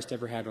Jesus Christ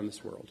ever had on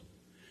this world.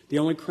 The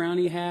only crown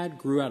he had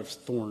grew out of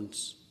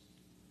thorns.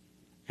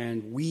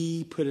 And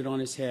we put it on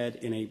his head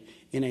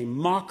in a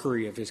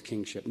mockery of his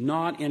kingship,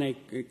 not in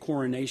a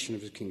coronation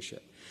of his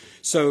kingship.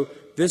 So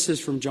this is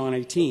from John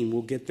 18.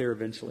 We'll get there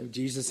eventually.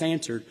 Jesus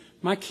answered,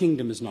 my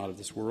kingdom is not of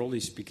this world.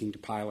 He's speaking to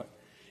Pilate.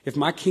 If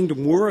my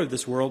kingdom were of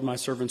this world, my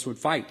servants would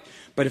fight.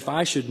 But if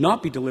I should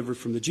not be delivered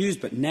from the Jews,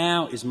 but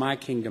now is my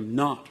kingdom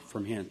not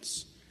from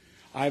hence.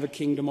 I have a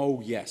kingdom,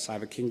 oh yes, I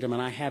have a kingdom,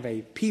 and I have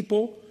a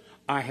people,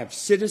 I have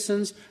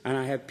citizens, and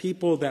I have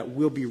people that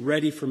will be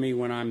ready for me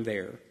when I'm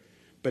there.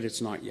 But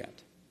it's not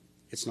yet.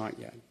 It's not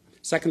yet.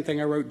 Second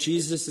thing I wrote,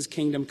 Jesus'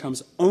 kingdom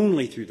comes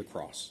only through the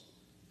cross.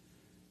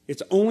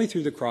 It's only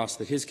through the cross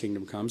that his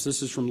kingdom comes.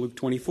 This is from Luke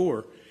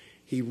 24.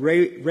 He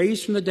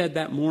raised from the dead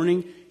that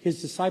morning.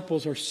 His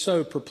disciples are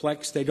so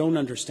perplexed. They don't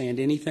understand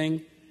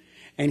anything.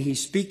 And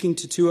he's speaking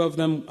to 2 of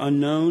them,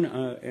 unknown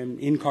and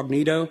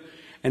incognito.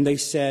 And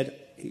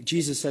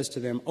Jesus says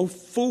to them, "O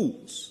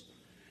fools,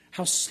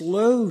 how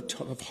slow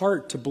of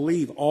heart to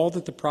believe all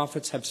that the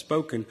prophets have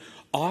spoken.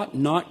 Ought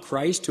not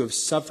Christ to have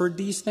suffered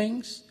these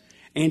things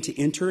and to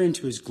enter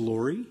into his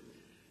glory?"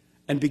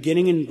 And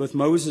beginning with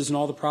Moses and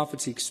all the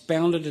prophets, he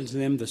expounded unto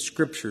them the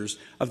scriptures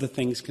of the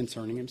things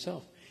concerning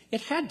himself.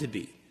 It had to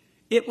be.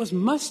 It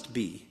must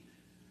be.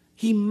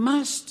 He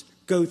must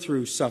go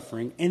through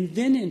suffering and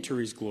then enter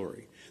his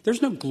glory.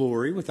 There's no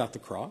glory without the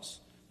cross.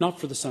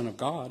 Not for the Son of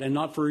God, and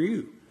not for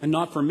you, and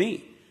not for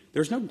me.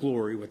 There's no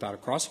glory without a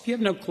cross. If you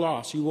have no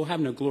cross, you will have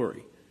no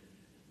glory.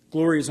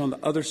 Glory is on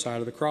the other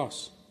side of the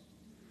cross.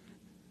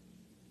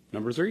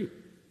 Number 3,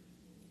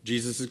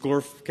 Jesus'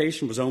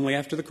 glorification was only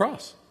after the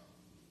cross.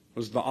 It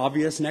was the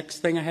obvious next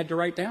thing I had to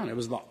write down. It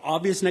was the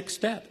obvious next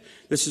step.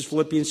 This is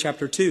Philippians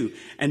chapter 2.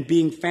 And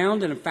being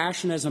found in a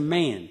fashion as a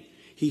man,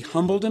 he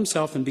humbled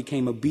himself and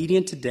became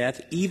obedient to death,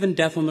 even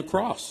death on the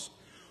cross.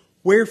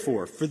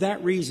 Wherefore, for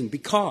that reason,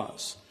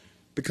 because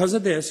Because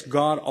of this,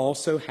 God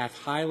also hath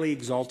highly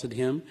exalted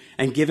him,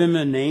 and given him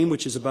a name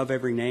which is above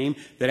every name,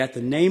 that at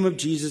the name of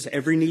Jesus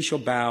every knee shall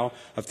bow,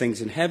 of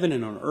things in heaven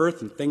and on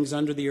earth and things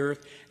under the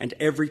earth, and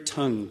every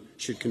tongue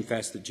should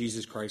confess that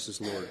Jesus Christ is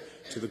Lord,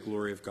 to the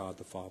glory of God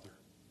the Father.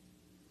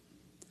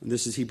 And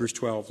this is Hebrews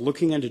 12.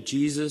 Looking unto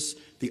Jesus,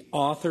 the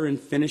author and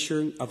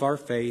finisher of our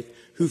faith,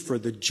 who for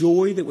the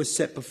joy that was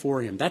set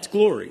before him, that's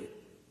glory,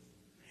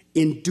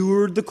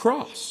 endured the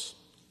cross,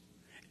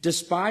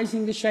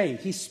 despising the shame.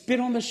 He spit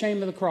on the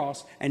shame of the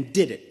cross and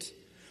did it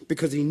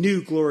because he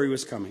knew glory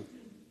was coming.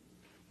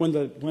 When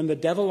the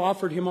devil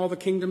offered him all the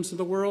kingdoms of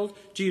the world,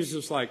 Jesus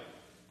was like,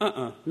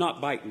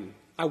 not biting.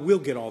 I will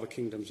get all the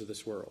kingdoms of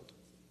this world.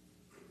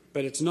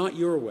 But it's not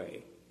your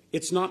way.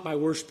 It's not by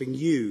worshiping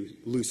you,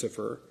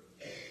 Lucifer,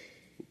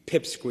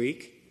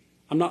 pipsqueak.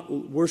 I'm not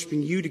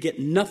worshiping you to get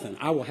nothing.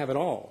 I will have it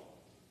all.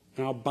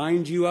 And I'll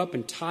bind you up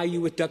and tie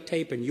you with duct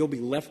tape, and you'll be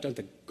left at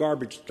the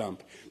garbage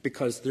dump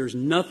because there's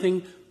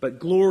nothing but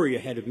glory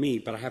ahead of me,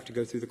 but I have to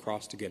go through the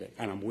cross to get it,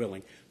 and I'm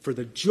willing. For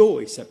the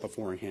joy set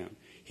before him,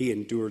 he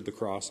endured the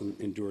cross and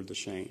endured the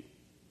shame.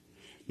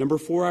 Number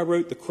 4, I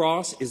wrote, the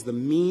cross is the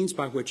means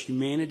by which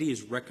humanity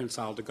is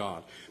reconciled to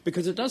God.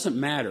 Because it doesn't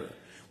matter.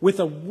 With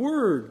a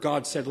word,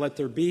 God said, let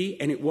there be,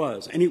 and it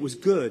was. And it was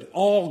good,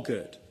 all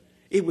good.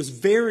 It was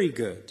very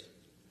good.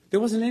 There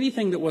wasn't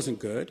anything that wasn't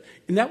good,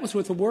 and that was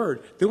with a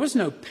word. There was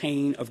no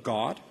pain of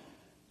God.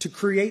 To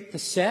create the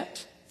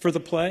set for the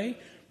play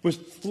was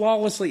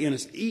flawlessly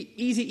innocent.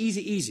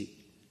 Easy.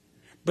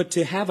 But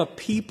to have a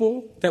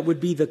people that would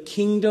be the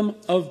kingdom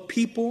of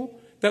people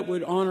that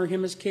would honor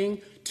him as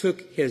king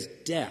took his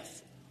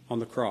death on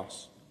the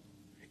cross.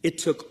 It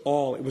took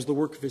all. It was the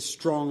work of his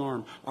strong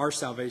arm. Our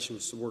salvation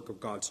was the work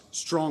of God's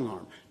strong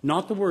arm,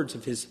 not the words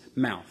of his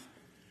mouth,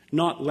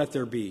 not let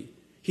there be.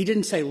 He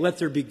didn't say, let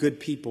there be good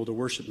people to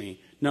worship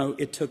me. No,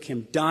 it took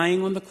him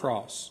dying on the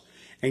cross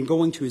and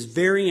going to his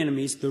very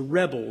enemies, the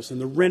rebels and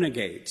the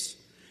renegades.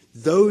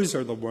 Those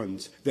are the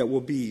ones that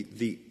will be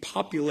the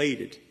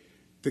populated,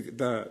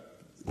 the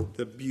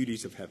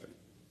beauties of heaven.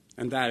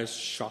 And that is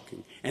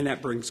shocking. And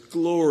that brings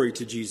glory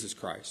to Jesus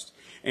Christ.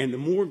 And the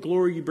more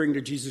glory you bring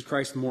to Jesus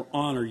Christ, the more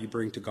honor you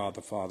bring to God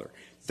the Father.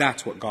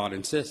 That's what God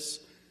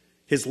insists.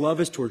 His love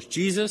is towards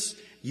Jesus.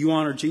 You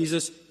honor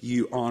Jesus,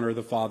 you honor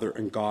the Father,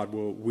 and God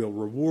will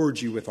reward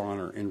you with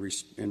honor in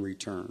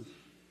return.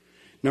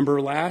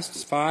 Number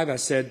 5, I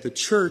said the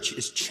church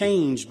is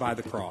changed by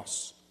the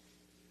cross.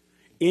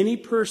 Any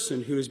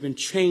person who has been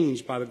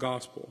changed by the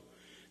gospel,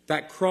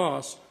 that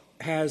cross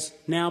has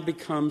now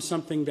become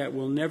something that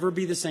will never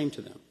be the same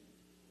to them.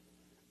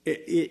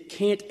 It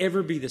can't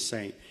ever be the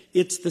same.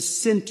 It's the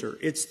center.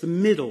 It's the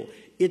middle.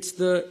 It's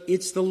the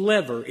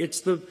lever.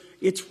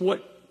 It's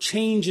what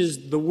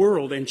changes the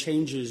world and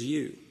changes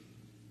you.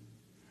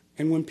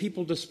 And when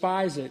people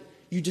despise it,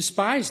 you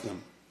despise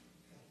them.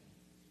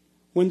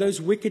 When those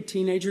wicked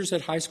teenagers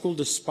at high school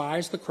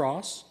despise the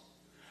cross,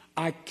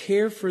 I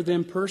care for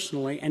them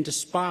personally and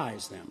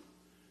despise them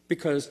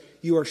because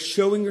you are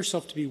showing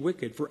yourself to be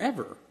wicked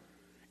forever.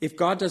 If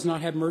God does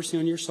not have mercy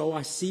on your soul,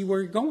 I see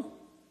where you're going.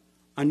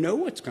 I know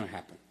what's going to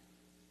happen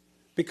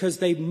because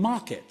they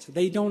mock it.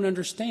 They don't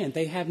understand.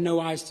 They have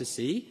no eyes to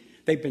see.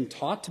 They've been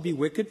taught to be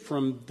wicked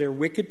from their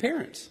wicked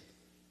parents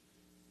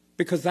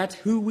because that's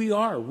who we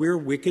are. We're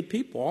wicked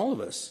people, all of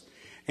us.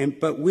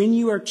 But when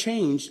you are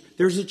changed,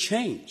 there's a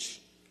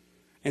change.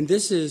 And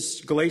this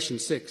is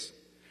Galatians 6.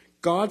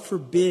 God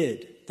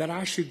forbid that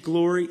I should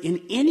glory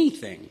in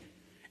anything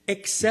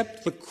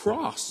except the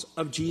cross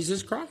of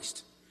Jesus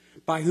Christ,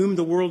 by whom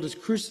the world is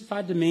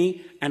crucified to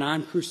me and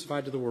I'm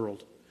crucified to the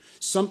world.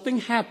 Something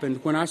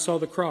happened when I saw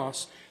the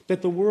cross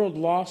that the world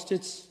lost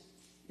its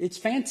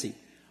fancy.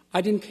 I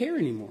didn't care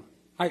anymore.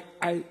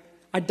 I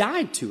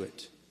died to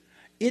it.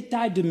 It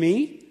died to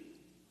me.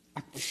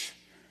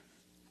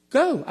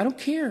 Go. I don't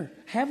care.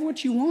 Have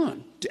what you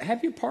want.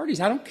 Have your parties.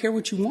 I don't care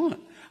what you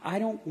want. I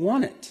don't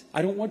want it.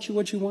 I don't want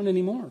what you want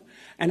anymore.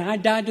 And I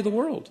died to the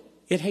world.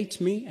 It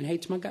hates me and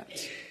hates my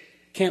guts.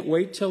 Can't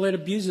wait till it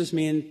abuses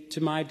me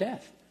into my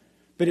death.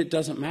 But it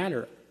doesn't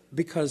matter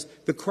because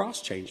the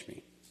cross changed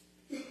me.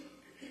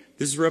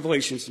 This is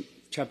Revelation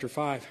chapter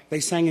 5. They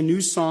sang a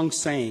new song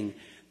saying,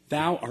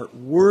 Thou art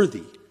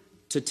worthy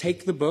to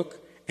take the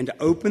book and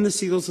to open the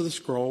seals of the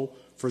scroll,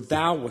 for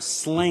thou wast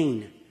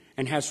slain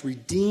and hast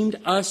redeemed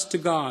us to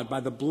God by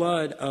the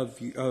blood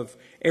of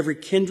every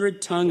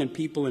kindred, tongue, and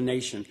people and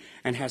nation,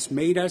 and hast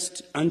made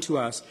us unto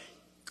us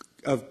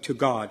to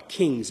God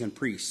kings and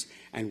priests,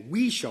 and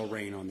we shall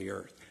reign on the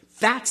earth.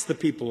 That's the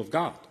people of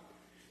God.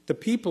 The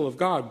people of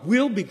God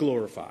will be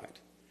glorified,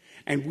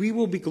 and we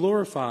will be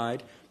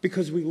glorified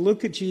because we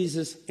look at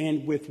Jesus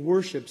and with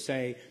worship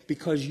say,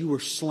 because you were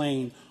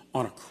slain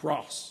on a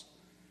cross.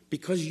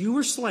 Because you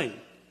were slain,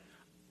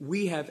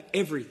 we have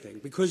everything.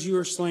 Because you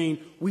were slain,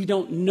 we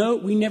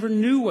never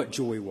knew what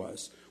joy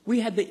was. We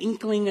had the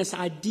inklingest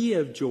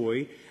idea of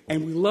joy,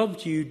 and we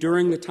loved you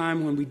during the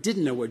time when we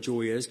didn't know what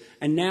joy is.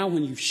 And now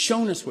when you've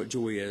shown us what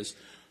joy is,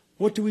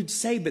 what do we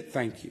say but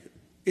thank you?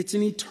 It's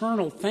an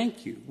eternal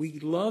thank you. We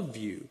love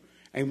you,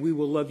 And we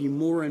will love you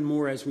more and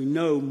more as we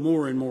know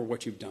more and more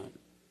what you've done.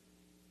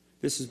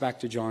 This is back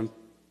to John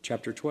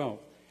chapter 12.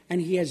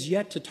 And he has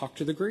yet to talk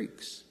to the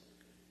Greeks.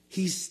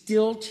 He's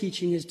still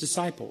teaching his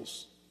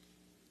disciples.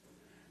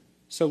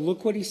 So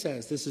look what he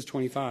says. This is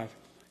 25.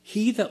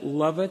 He that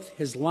loveth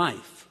his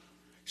life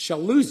shall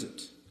lose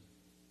it.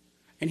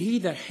 And he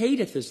that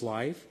hateth his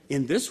life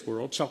in this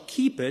world shall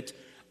keep it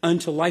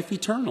unto life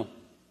eternal.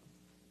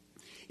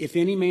 If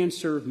any man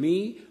serve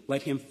me,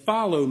 let him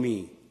follow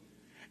me.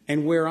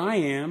 And where I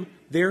am,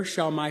 there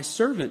shall my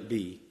servant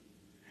be.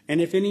 And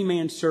if any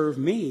man serve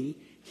me,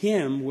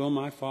 him will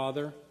my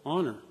Father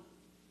honor.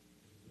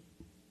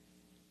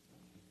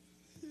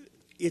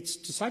 It's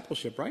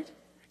discipleship, right?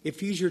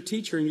 If he's your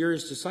teacher and you're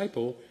his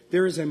disciple,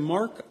 there is a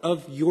mark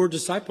of your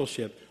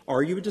discipleship.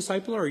 Are you a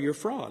disciple or are you a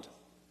fraud?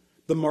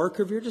 The mark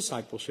of your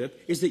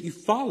discipleship is that you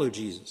follow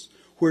Jesus.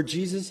 Where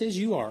Jesus is,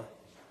 you are.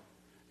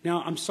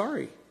 Now, I'm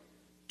sorry.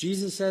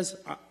 Jesus says,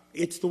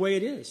 it's the way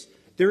it is.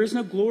 There is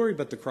no glory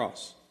but the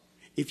cross.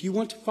 If you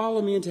want to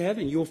follow me into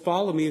heaven, you'll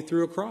follow me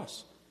through a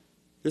cross.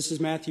 This is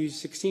Matthew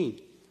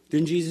 16.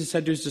 Then Jesus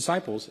said to his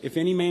disciples, if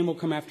any man will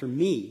come after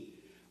me,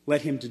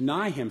 let him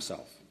deny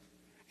himself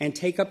and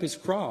take up his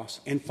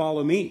cross and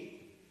follow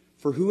me.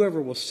 For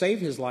whoever will save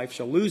his life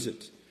shall lose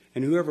it,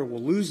 and whoever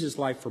will lose his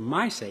life for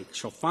my sake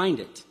shall find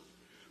it.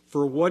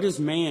 For what is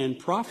man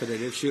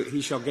profited if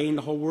he shall gain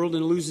the whole world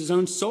and lose his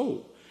own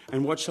soul?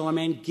 And what shall a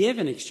man give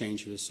in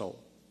exchange for his soul?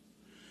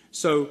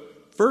 So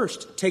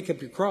first, take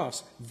up your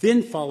cross,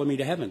 then follow me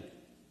to heaven.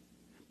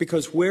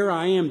 Because where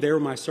I am, there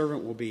my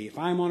servant will be. If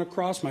I am on a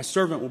cross, my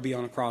servant will be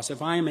on a cross.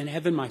 If I am in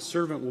heaven, my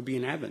servant will be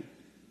in heaven.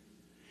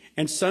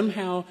 And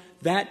somehow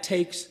that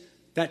takes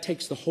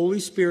the Holy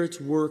Spirit's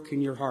work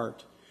in your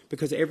heart.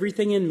 Because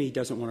everything in me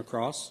doesn't want a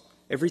cross.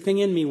 Everything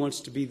in me wants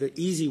to be the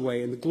easy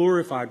way and the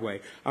glorified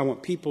way. I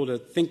want people to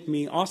think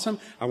me awesome.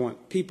 I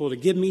want people to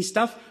give me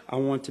stuff. I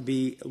want to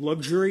be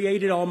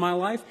luxuriated all my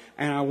life.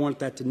 And I want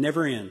that to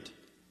never end.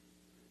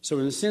 So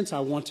in a sense, I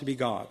want to be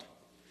God.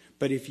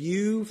 But if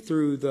you,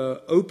 through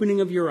the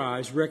opening of your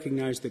eyes,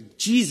 recognize that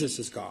Jesus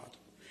is God,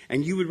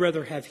 and you would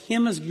rather have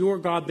him as your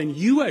God than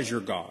you as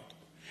your God,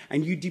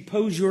 and you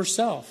depose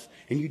yourself,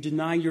 and you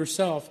deny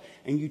yourself,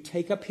 and you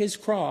take up his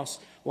cross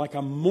like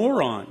a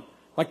moron,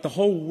 like the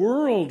whole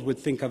world would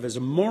think of as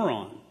a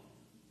moron,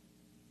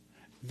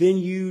 then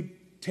you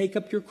take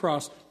up your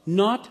cross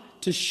not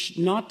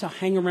to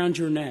hang around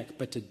your neck,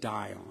 but to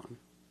die on.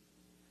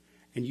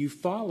 And you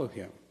follow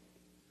him.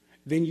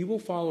 Then you will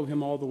follow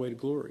him all the way to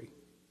glory.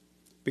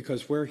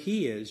 Because where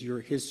he is,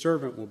 his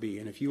servant will be.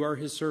 And if you are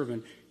his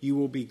servant, you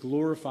will be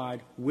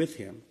glorified with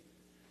him.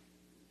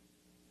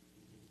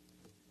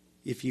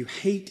 If you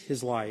hate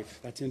his life,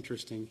 that's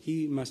interesting.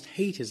 He must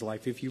hate his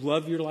life. If you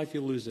love your life,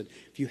 you'll lose it.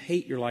 If you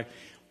hate your life,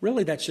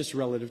 really that's just a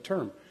relative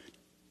term.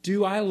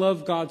 Do I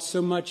love God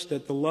so much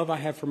that the love I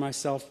have for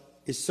myself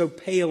is so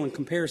pale in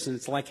comparison,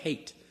 it's like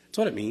hate? That's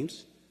what it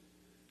means.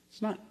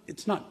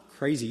 It's not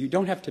crazy. You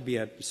don't have to be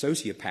a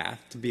sociopath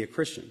to be a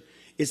Christian.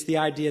 It's the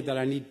idea that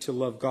I need to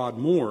love God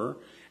more,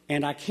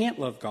 and I can't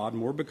love God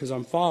more because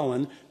I'm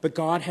fallen, but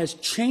God has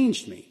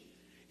changed me.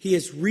 He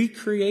has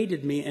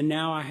recreated me, and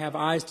now I have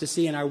eyes to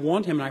see, and I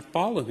want him, and I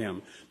follow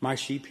him. My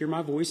sheep hear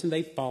my voice, and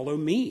they follow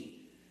me.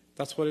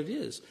 That's what it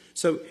is.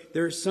 So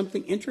there's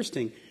something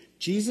interesting.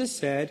 Jesus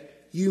said,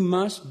 you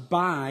must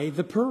buy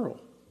the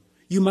pearl.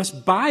 You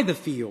must buy the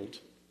field.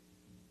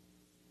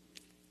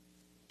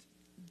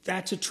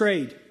 That's a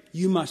trade.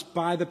 You must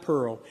buy the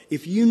pearl.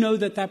 If you know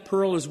that that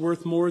pearl is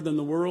worth more than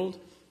the world,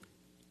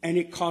 and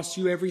it costs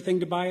you everything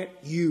to buy it,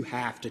 you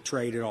have to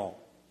trade it all.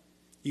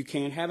 You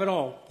can't have it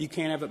all. You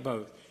can't have it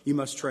both. You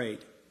must trade.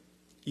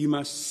 You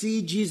must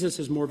see Jesus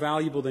as more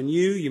valuable than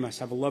you. You must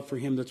have a love for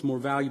him that's more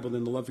valuable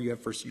than the love you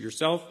have for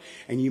yourself.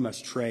 And you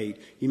must trade.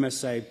 You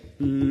must say,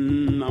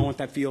 I want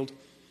that field.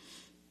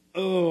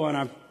 Oh,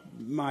 and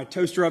my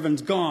toaster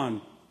oven's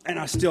gone. And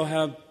I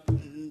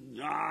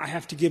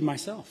have to give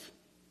myself.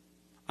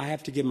 I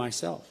have to give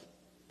myself.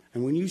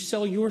 And when you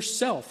sell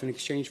yourself in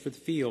exchange for the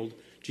field,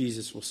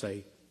 Jesus will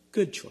say,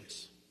 good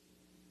choice.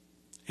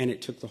 And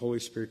it took the Holy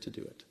Spirit to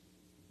do it.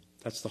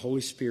 That's the Holy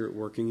Spirit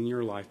working in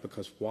your life,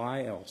 because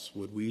why else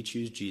would we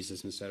choose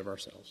Jesus instead of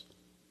ourselves?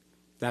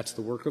 That's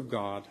the work of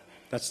God.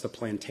 That's the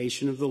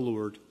plantation of the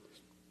Lord.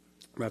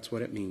 That's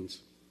what it means.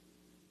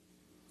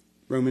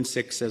 Romans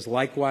 6 says,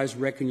 likewise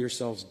reckon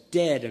yourselves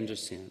dead unto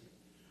sin,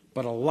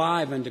 but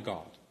alive unto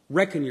God.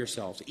 Reckon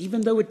yourselves,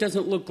 even though it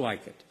doesn't look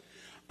like it.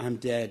 I'm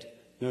dead.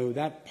 No,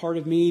 that part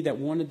of me that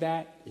wanted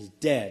that is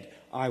dead.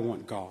 I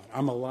want God.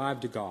 I'm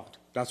alive to God.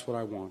 That's what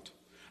I want.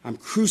 I'm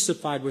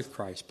crucified with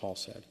Christ, Paul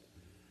said.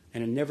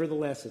 And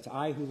nevertheless, it's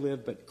I who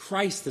live, but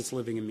Christ that's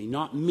living in me,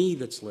 not me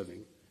that's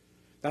living.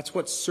 That's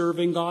what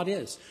serving God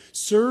is.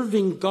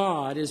 Serving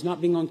God is not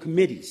being on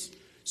committees.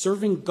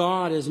 Serving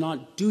God is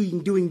not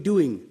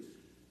doing.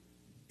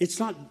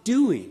 It's not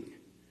doing.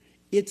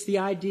 It's the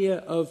idea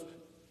of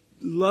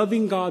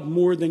loving God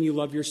more than you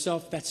love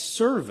yourself. That's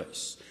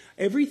service.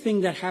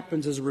 everything that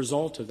happens as a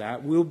result of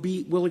that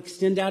will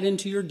extend out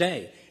into your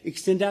day,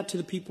 extend out to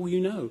the people you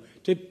know,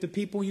 to the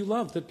people you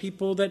love, the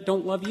people that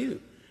don't love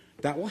you.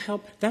 That will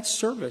help. That's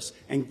service.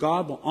 And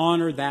God will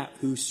honor that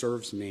who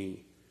serves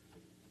me.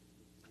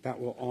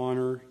 That will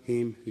honor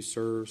him who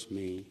serves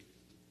me.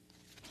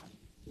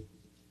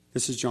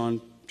 This is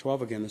John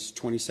 12 again. This is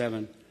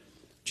 27.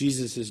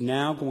 Jesus is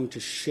now going to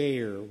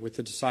share with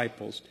the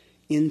disciples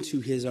into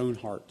his own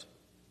heart.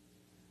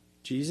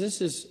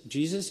 Jesus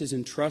is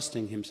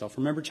entrusting himself.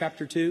 Remember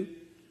chapter 2?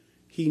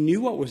 He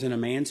knew what was in a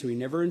man, so he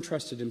never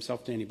entrusted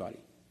himself to anybody.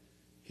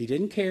 He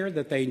didn't care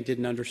that they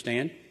didn't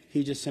understand.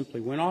 He just simply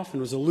went off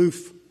and was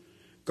aloof.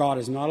 God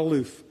is not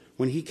aloof.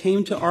 When he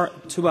came to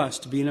us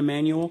to be an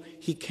Emmanuel,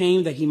 he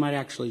came that he might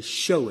actually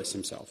show us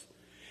himself.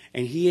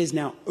 And he is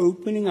now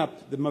opening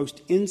up the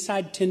most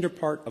inside tender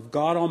part of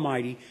God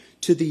Almighty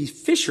to these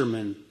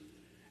fishermen.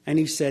 And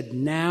he said,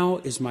 now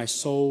is my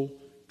soul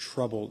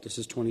troubled. This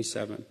is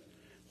 27.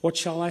 What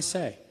shall I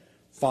say?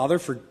 Father,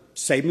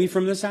 save me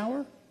from this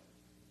hour?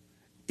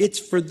 It's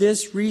for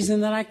this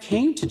reason that I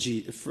came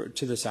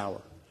to this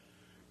hour.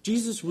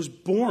 Jesus was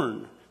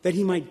born that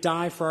he might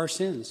die for our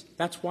sins.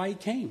 That's why he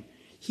came.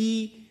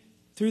 He,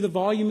 through the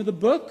volume of the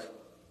book,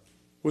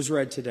 was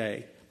read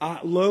today.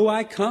 Lo,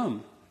 I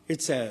come,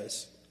 it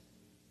says.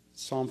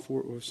 Psalm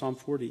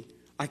 40.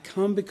 I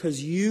come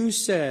because you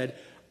said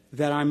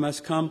that I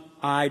must come.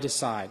 I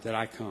decide that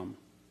I come.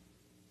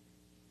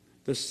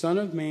 The Son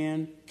of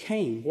Man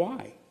came.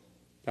 Why?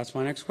 That's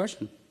my next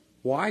question.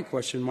 Why?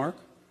 Question mark.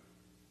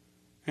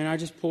 And I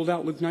just pulled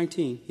out Luke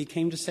 19. He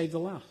came to save the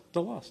lost.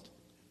 The lost.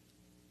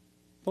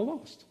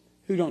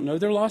 Who don't know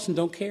they're lost and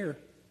don't care.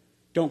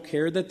 Don't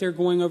care that they're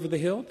going over the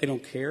hill. They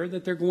don't care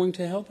that they're going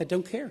to hell. They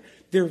don't care.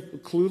 They're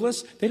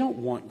clueless. They don't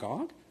want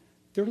God.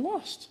 They're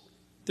lost.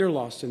 They're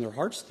lost in their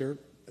hearts.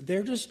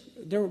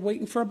 They're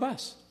waiting for a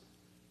bus.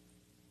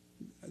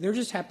 They're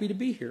just happy to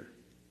be here.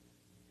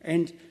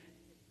 And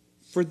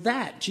for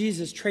that,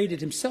 Jesus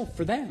traded himself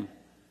for them.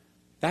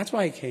 That's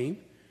why he came.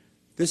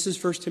 This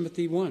is 1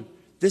 Timothy 1.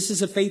 This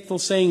is a faithful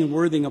saying and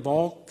worthy of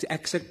all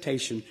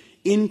acceptation.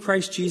 In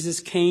Christ Jesus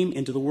came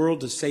into the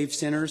world to save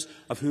sinners,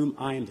 of whom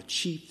I am the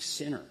chief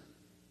sinner.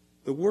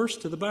 The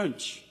worst of the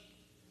bunch.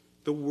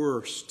 The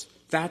worst.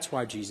 That's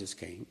why Jesus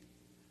came.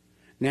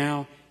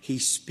 Now, he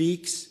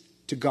speaks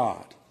to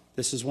God.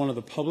 This is one of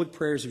the public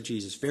prayers of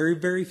Jesus. Very,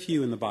 very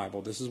few in the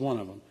Bible. This is one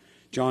of them.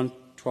 John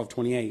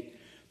 12:28.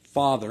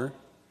 Father,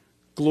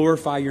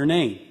 glorify your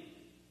name.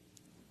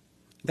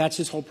 That's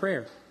his whole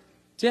prayer.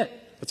 That's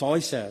it. That's all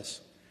he says.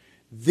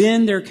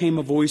 Then there came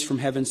a voice from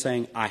heaven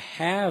saying, I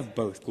have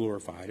both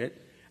glorified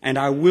it, and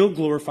I will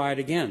glorify it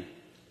again.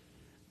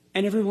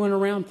 And everyone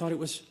around thought it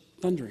was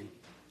thundering.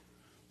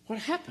 What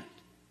happened?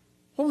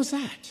 What was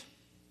that?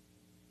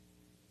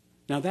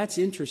 Now that's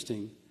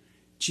interesting.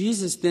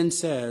 Jesus then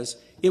says,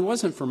 it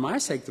wasn't for my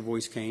sake the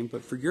voice came,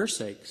 but for your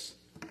sakes.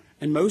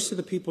 And most of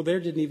the people there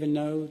didn't even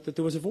know that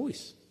there was a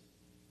voice.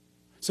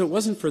 So it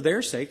wasn't for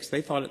their sakes.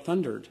 They thought it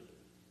thundered.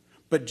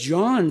 But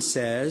John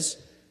says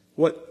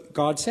what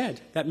God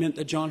said. That meant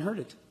that John heard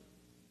it.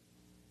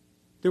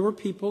 There were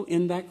people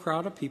in that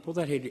crowd of people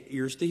that had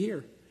ears to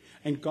hear.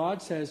 And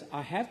God says,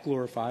 I have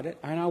glorified it,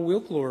 and I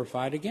will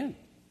glorify it again.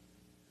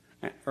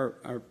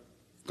 Or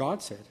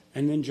God said.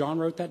 And then John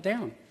wrote that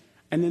down.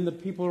 And then the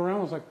people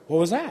around was like, what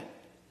was that?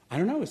 I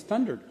don't know, it's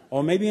thundered.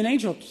 Or maybe an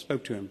angel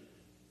spoke to him.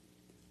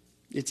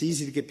 It's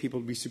easy to get people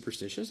to be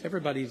superstitious.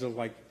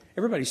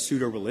 Everybody's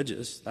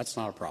pseudo-religious. That's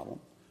not a problem.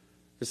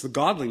 It's the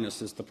godliness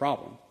that's the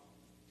problem.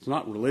 It's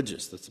not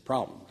religious that's the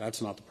problem.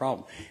 That's not the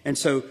problem. And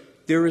so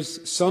there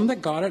was some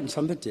that got it and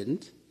some that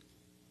didn't.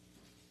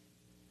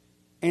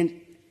 And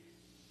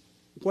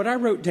what I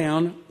wrote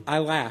down, I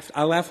laughed.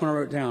 I laughed when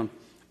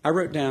I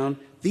wrote down,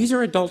 these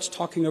are adults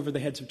talking over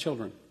the heads of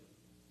children.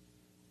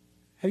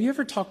 Have you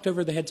ever talked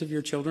over the heads of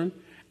your children?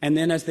 And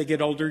then as they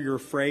get older, you're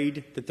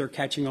afraid that they're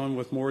catching on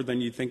with more than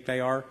you think they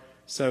are.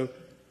 So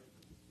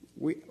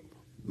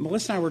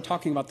Melissa and I were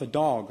talking about the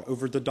dog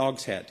over the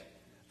dog's head.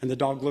 And the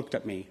dog looked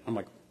at me. I'm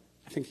like,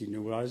 I think he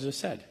knew what I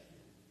just said.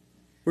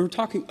 We were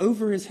talking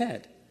over his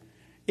head.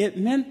 It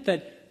meant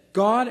that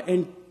God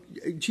and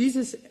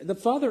Jesus, the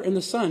Father and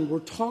the Son, were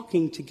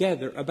talking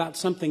together about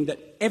something that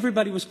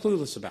everybody was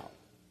clueless about.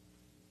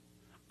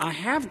 I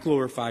have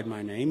glorified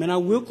my name, and I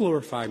will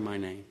glorify my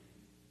name.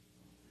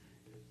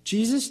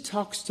 Jesus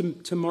talks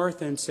to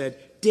Martha and said,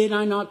 did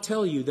I not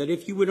tell you that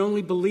if you would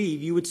only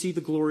believe, you would see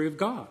the glory of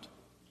God?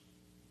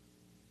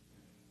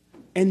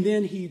 And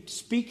then he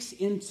speaks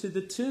into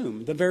the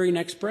tomb, the very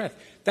next breath.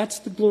 That's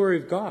the glory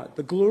of God.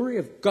 The glory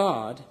of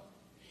God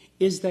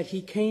is that he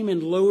came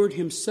and lowered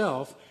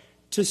himself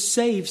to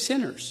save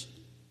sinners.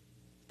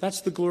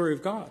 That's the glory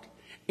of God.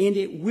 And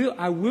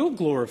I will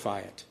glorify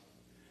it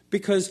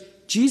because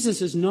Jesus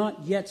has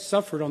not yet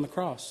suffered on the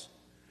cross.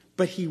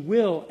 But he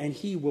will, and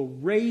he will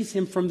raise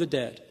him from the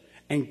dead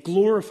and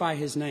glorify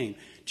his name.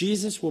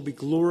 Jesus will be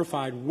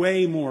glorified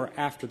way more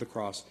after the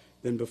cross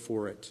than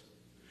before it.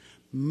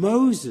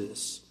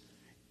 Moses,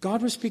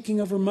 God was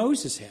speaking over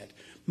Moses' head.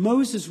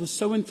 Moses was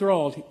so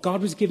enthralled,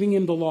 God was giving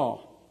him the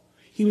law.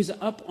 He was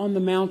up on the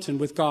mountain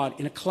with God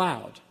in a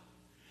cloud.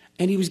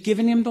 And he was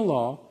giving him the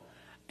law.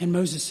 And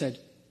Moses said,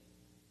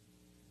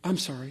 I'm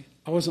sorry,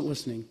 I wasn't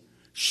listening.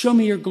 Show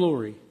me your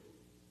glory.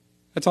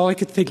 That's all I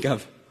could think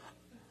of.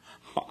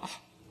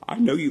 I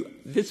know you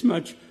this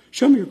much.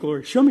 Show me your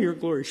glory. Show me your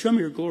glory. Show me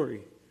your glory.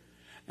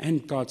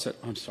 And God said,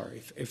 I'm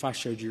sorry. If I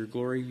showed you your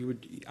glory,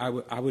 I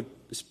would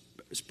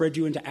spread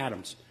you into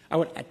atoms. I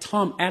would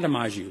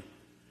atomize you.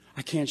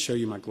 I can't show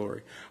you my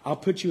glory. I'll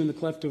put you in the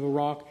cleft of a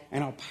rock,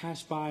 and I'll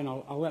pass by, and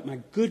I'll let my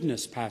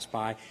goodness pass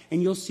by,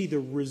 and you'll see the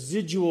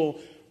residual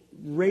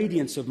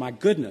radiance of my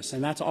goodness,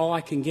 and that's all I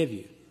can give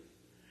you.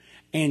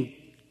 And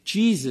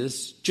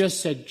Jesus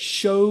just said,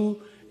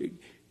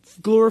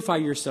 glorify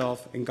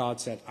yourself, and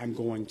God said, I'm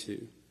going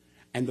to.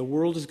 And the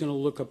world is going to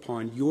look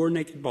upon your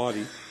naked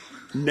body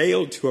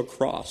nailed to a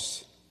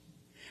cross,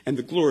 and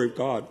the glory of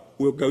God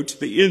will go to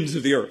the ends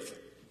of the earth,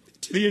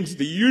 to the ends of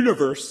the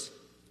universe.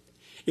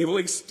 It will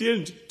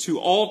extend to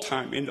all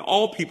time, into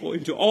all people,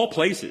 into all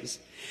places.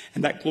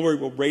 And that glory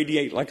will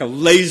radiate like a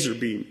laser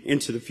beam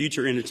into the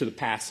future and into the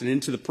past and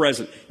into the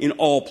present in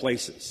all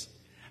places.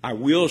 I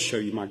will show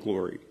you my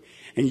glory.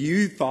 And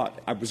you thought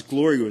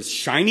glory was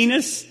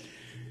shininess?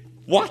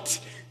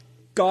 What?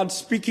 God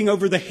speaking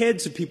over the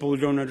heads of people who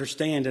don't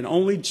understand. And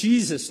only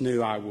Jesus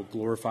knew I will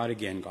glorify it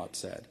again, God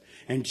said.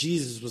 And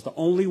Jesus was the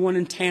only one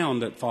in town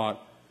that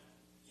thought,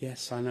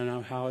 yes, I don't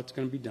know how it's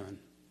going to be done.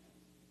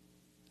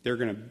 They're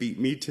going to beat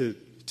me to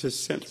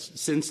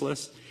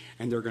senseless,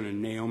 and they're going to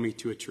nail me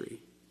to a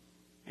tree.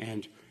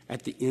 And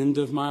at the end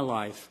of my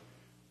life,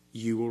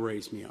 you will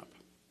raise me up.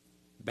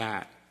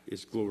 That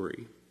is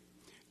glory.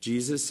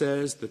 Jesus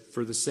says that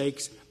for the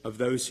sakes of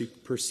those who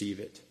perceive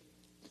it.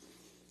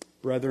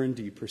 Brethren,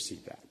 do you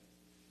perceive that?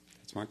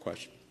 That's my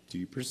question. Do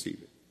you perceive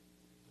it?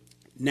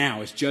 Now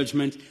is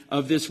judgment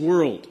of this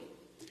world.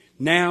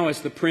 Now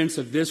is the prince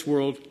of this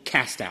world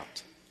cast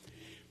out.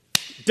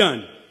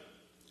 Done.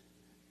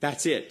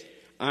 That's it.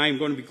 I'm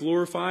going to be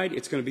glorified.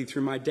 It's going to be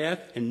through my death.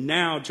 And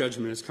now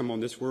judgment has come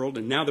on this world.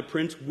 And now the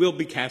prince will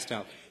be cast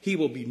out. He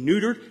will be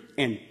neutered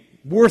and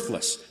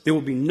worthless. There will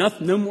be no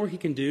more he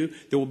can do.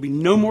 There will be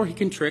no more he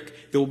can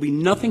trick. There will be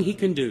nothing he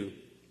can do.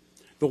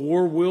 The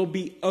war will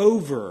be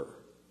over.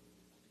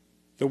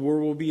 The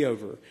war will be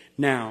over.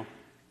 Now,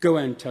 go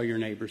and tell your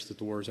neighbors that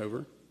the war is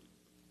over.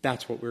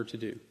 That's what we're to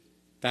do.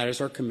 That is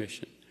our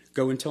commission.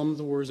 Go and tell them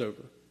the war is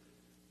over.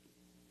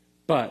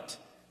 But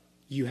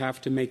you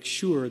have to make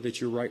sure that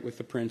you're right with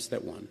the prince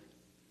that won.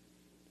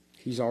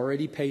 He's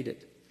already paid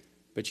it,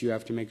 but you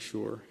have to make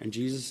sure. And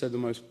Jesus said the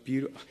most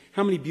beautiful,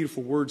 how many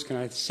beautiful words can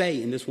I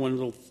say in this one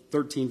little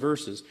 13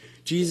 verses?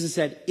 Jesus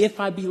said, if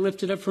I be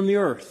lifted up from the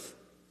earth,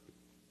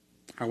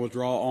 I will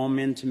draw all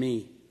men to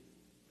me.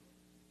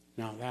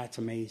 Now that's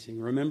amazing.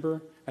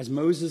 Remember, as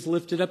Moses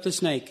lifted up the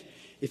snake,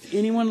 if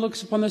anyone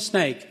looks upon the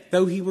snake,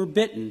 though he were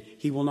bitten,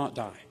 he will not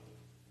die.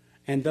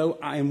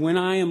 And when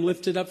I am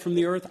lifted up from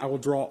the earth, I will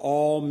draw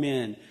all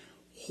men.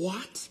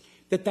 What?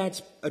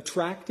 That's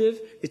attractive?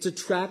 It's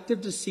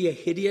attractive to see a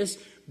hideous,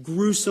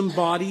 gruesome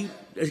body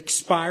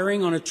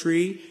expiring on a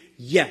tree?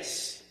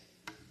 Yes.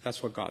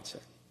 That's what God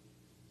said.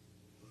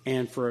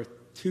 And for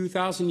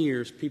 2,000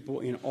 years,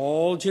 people in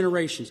all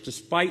generations,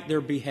 despite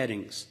their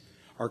beheadings,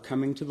 are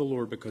coming to the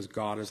Lord because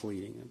God is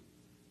leading them.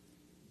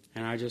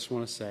 And I just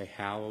want to say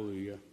hallelujah.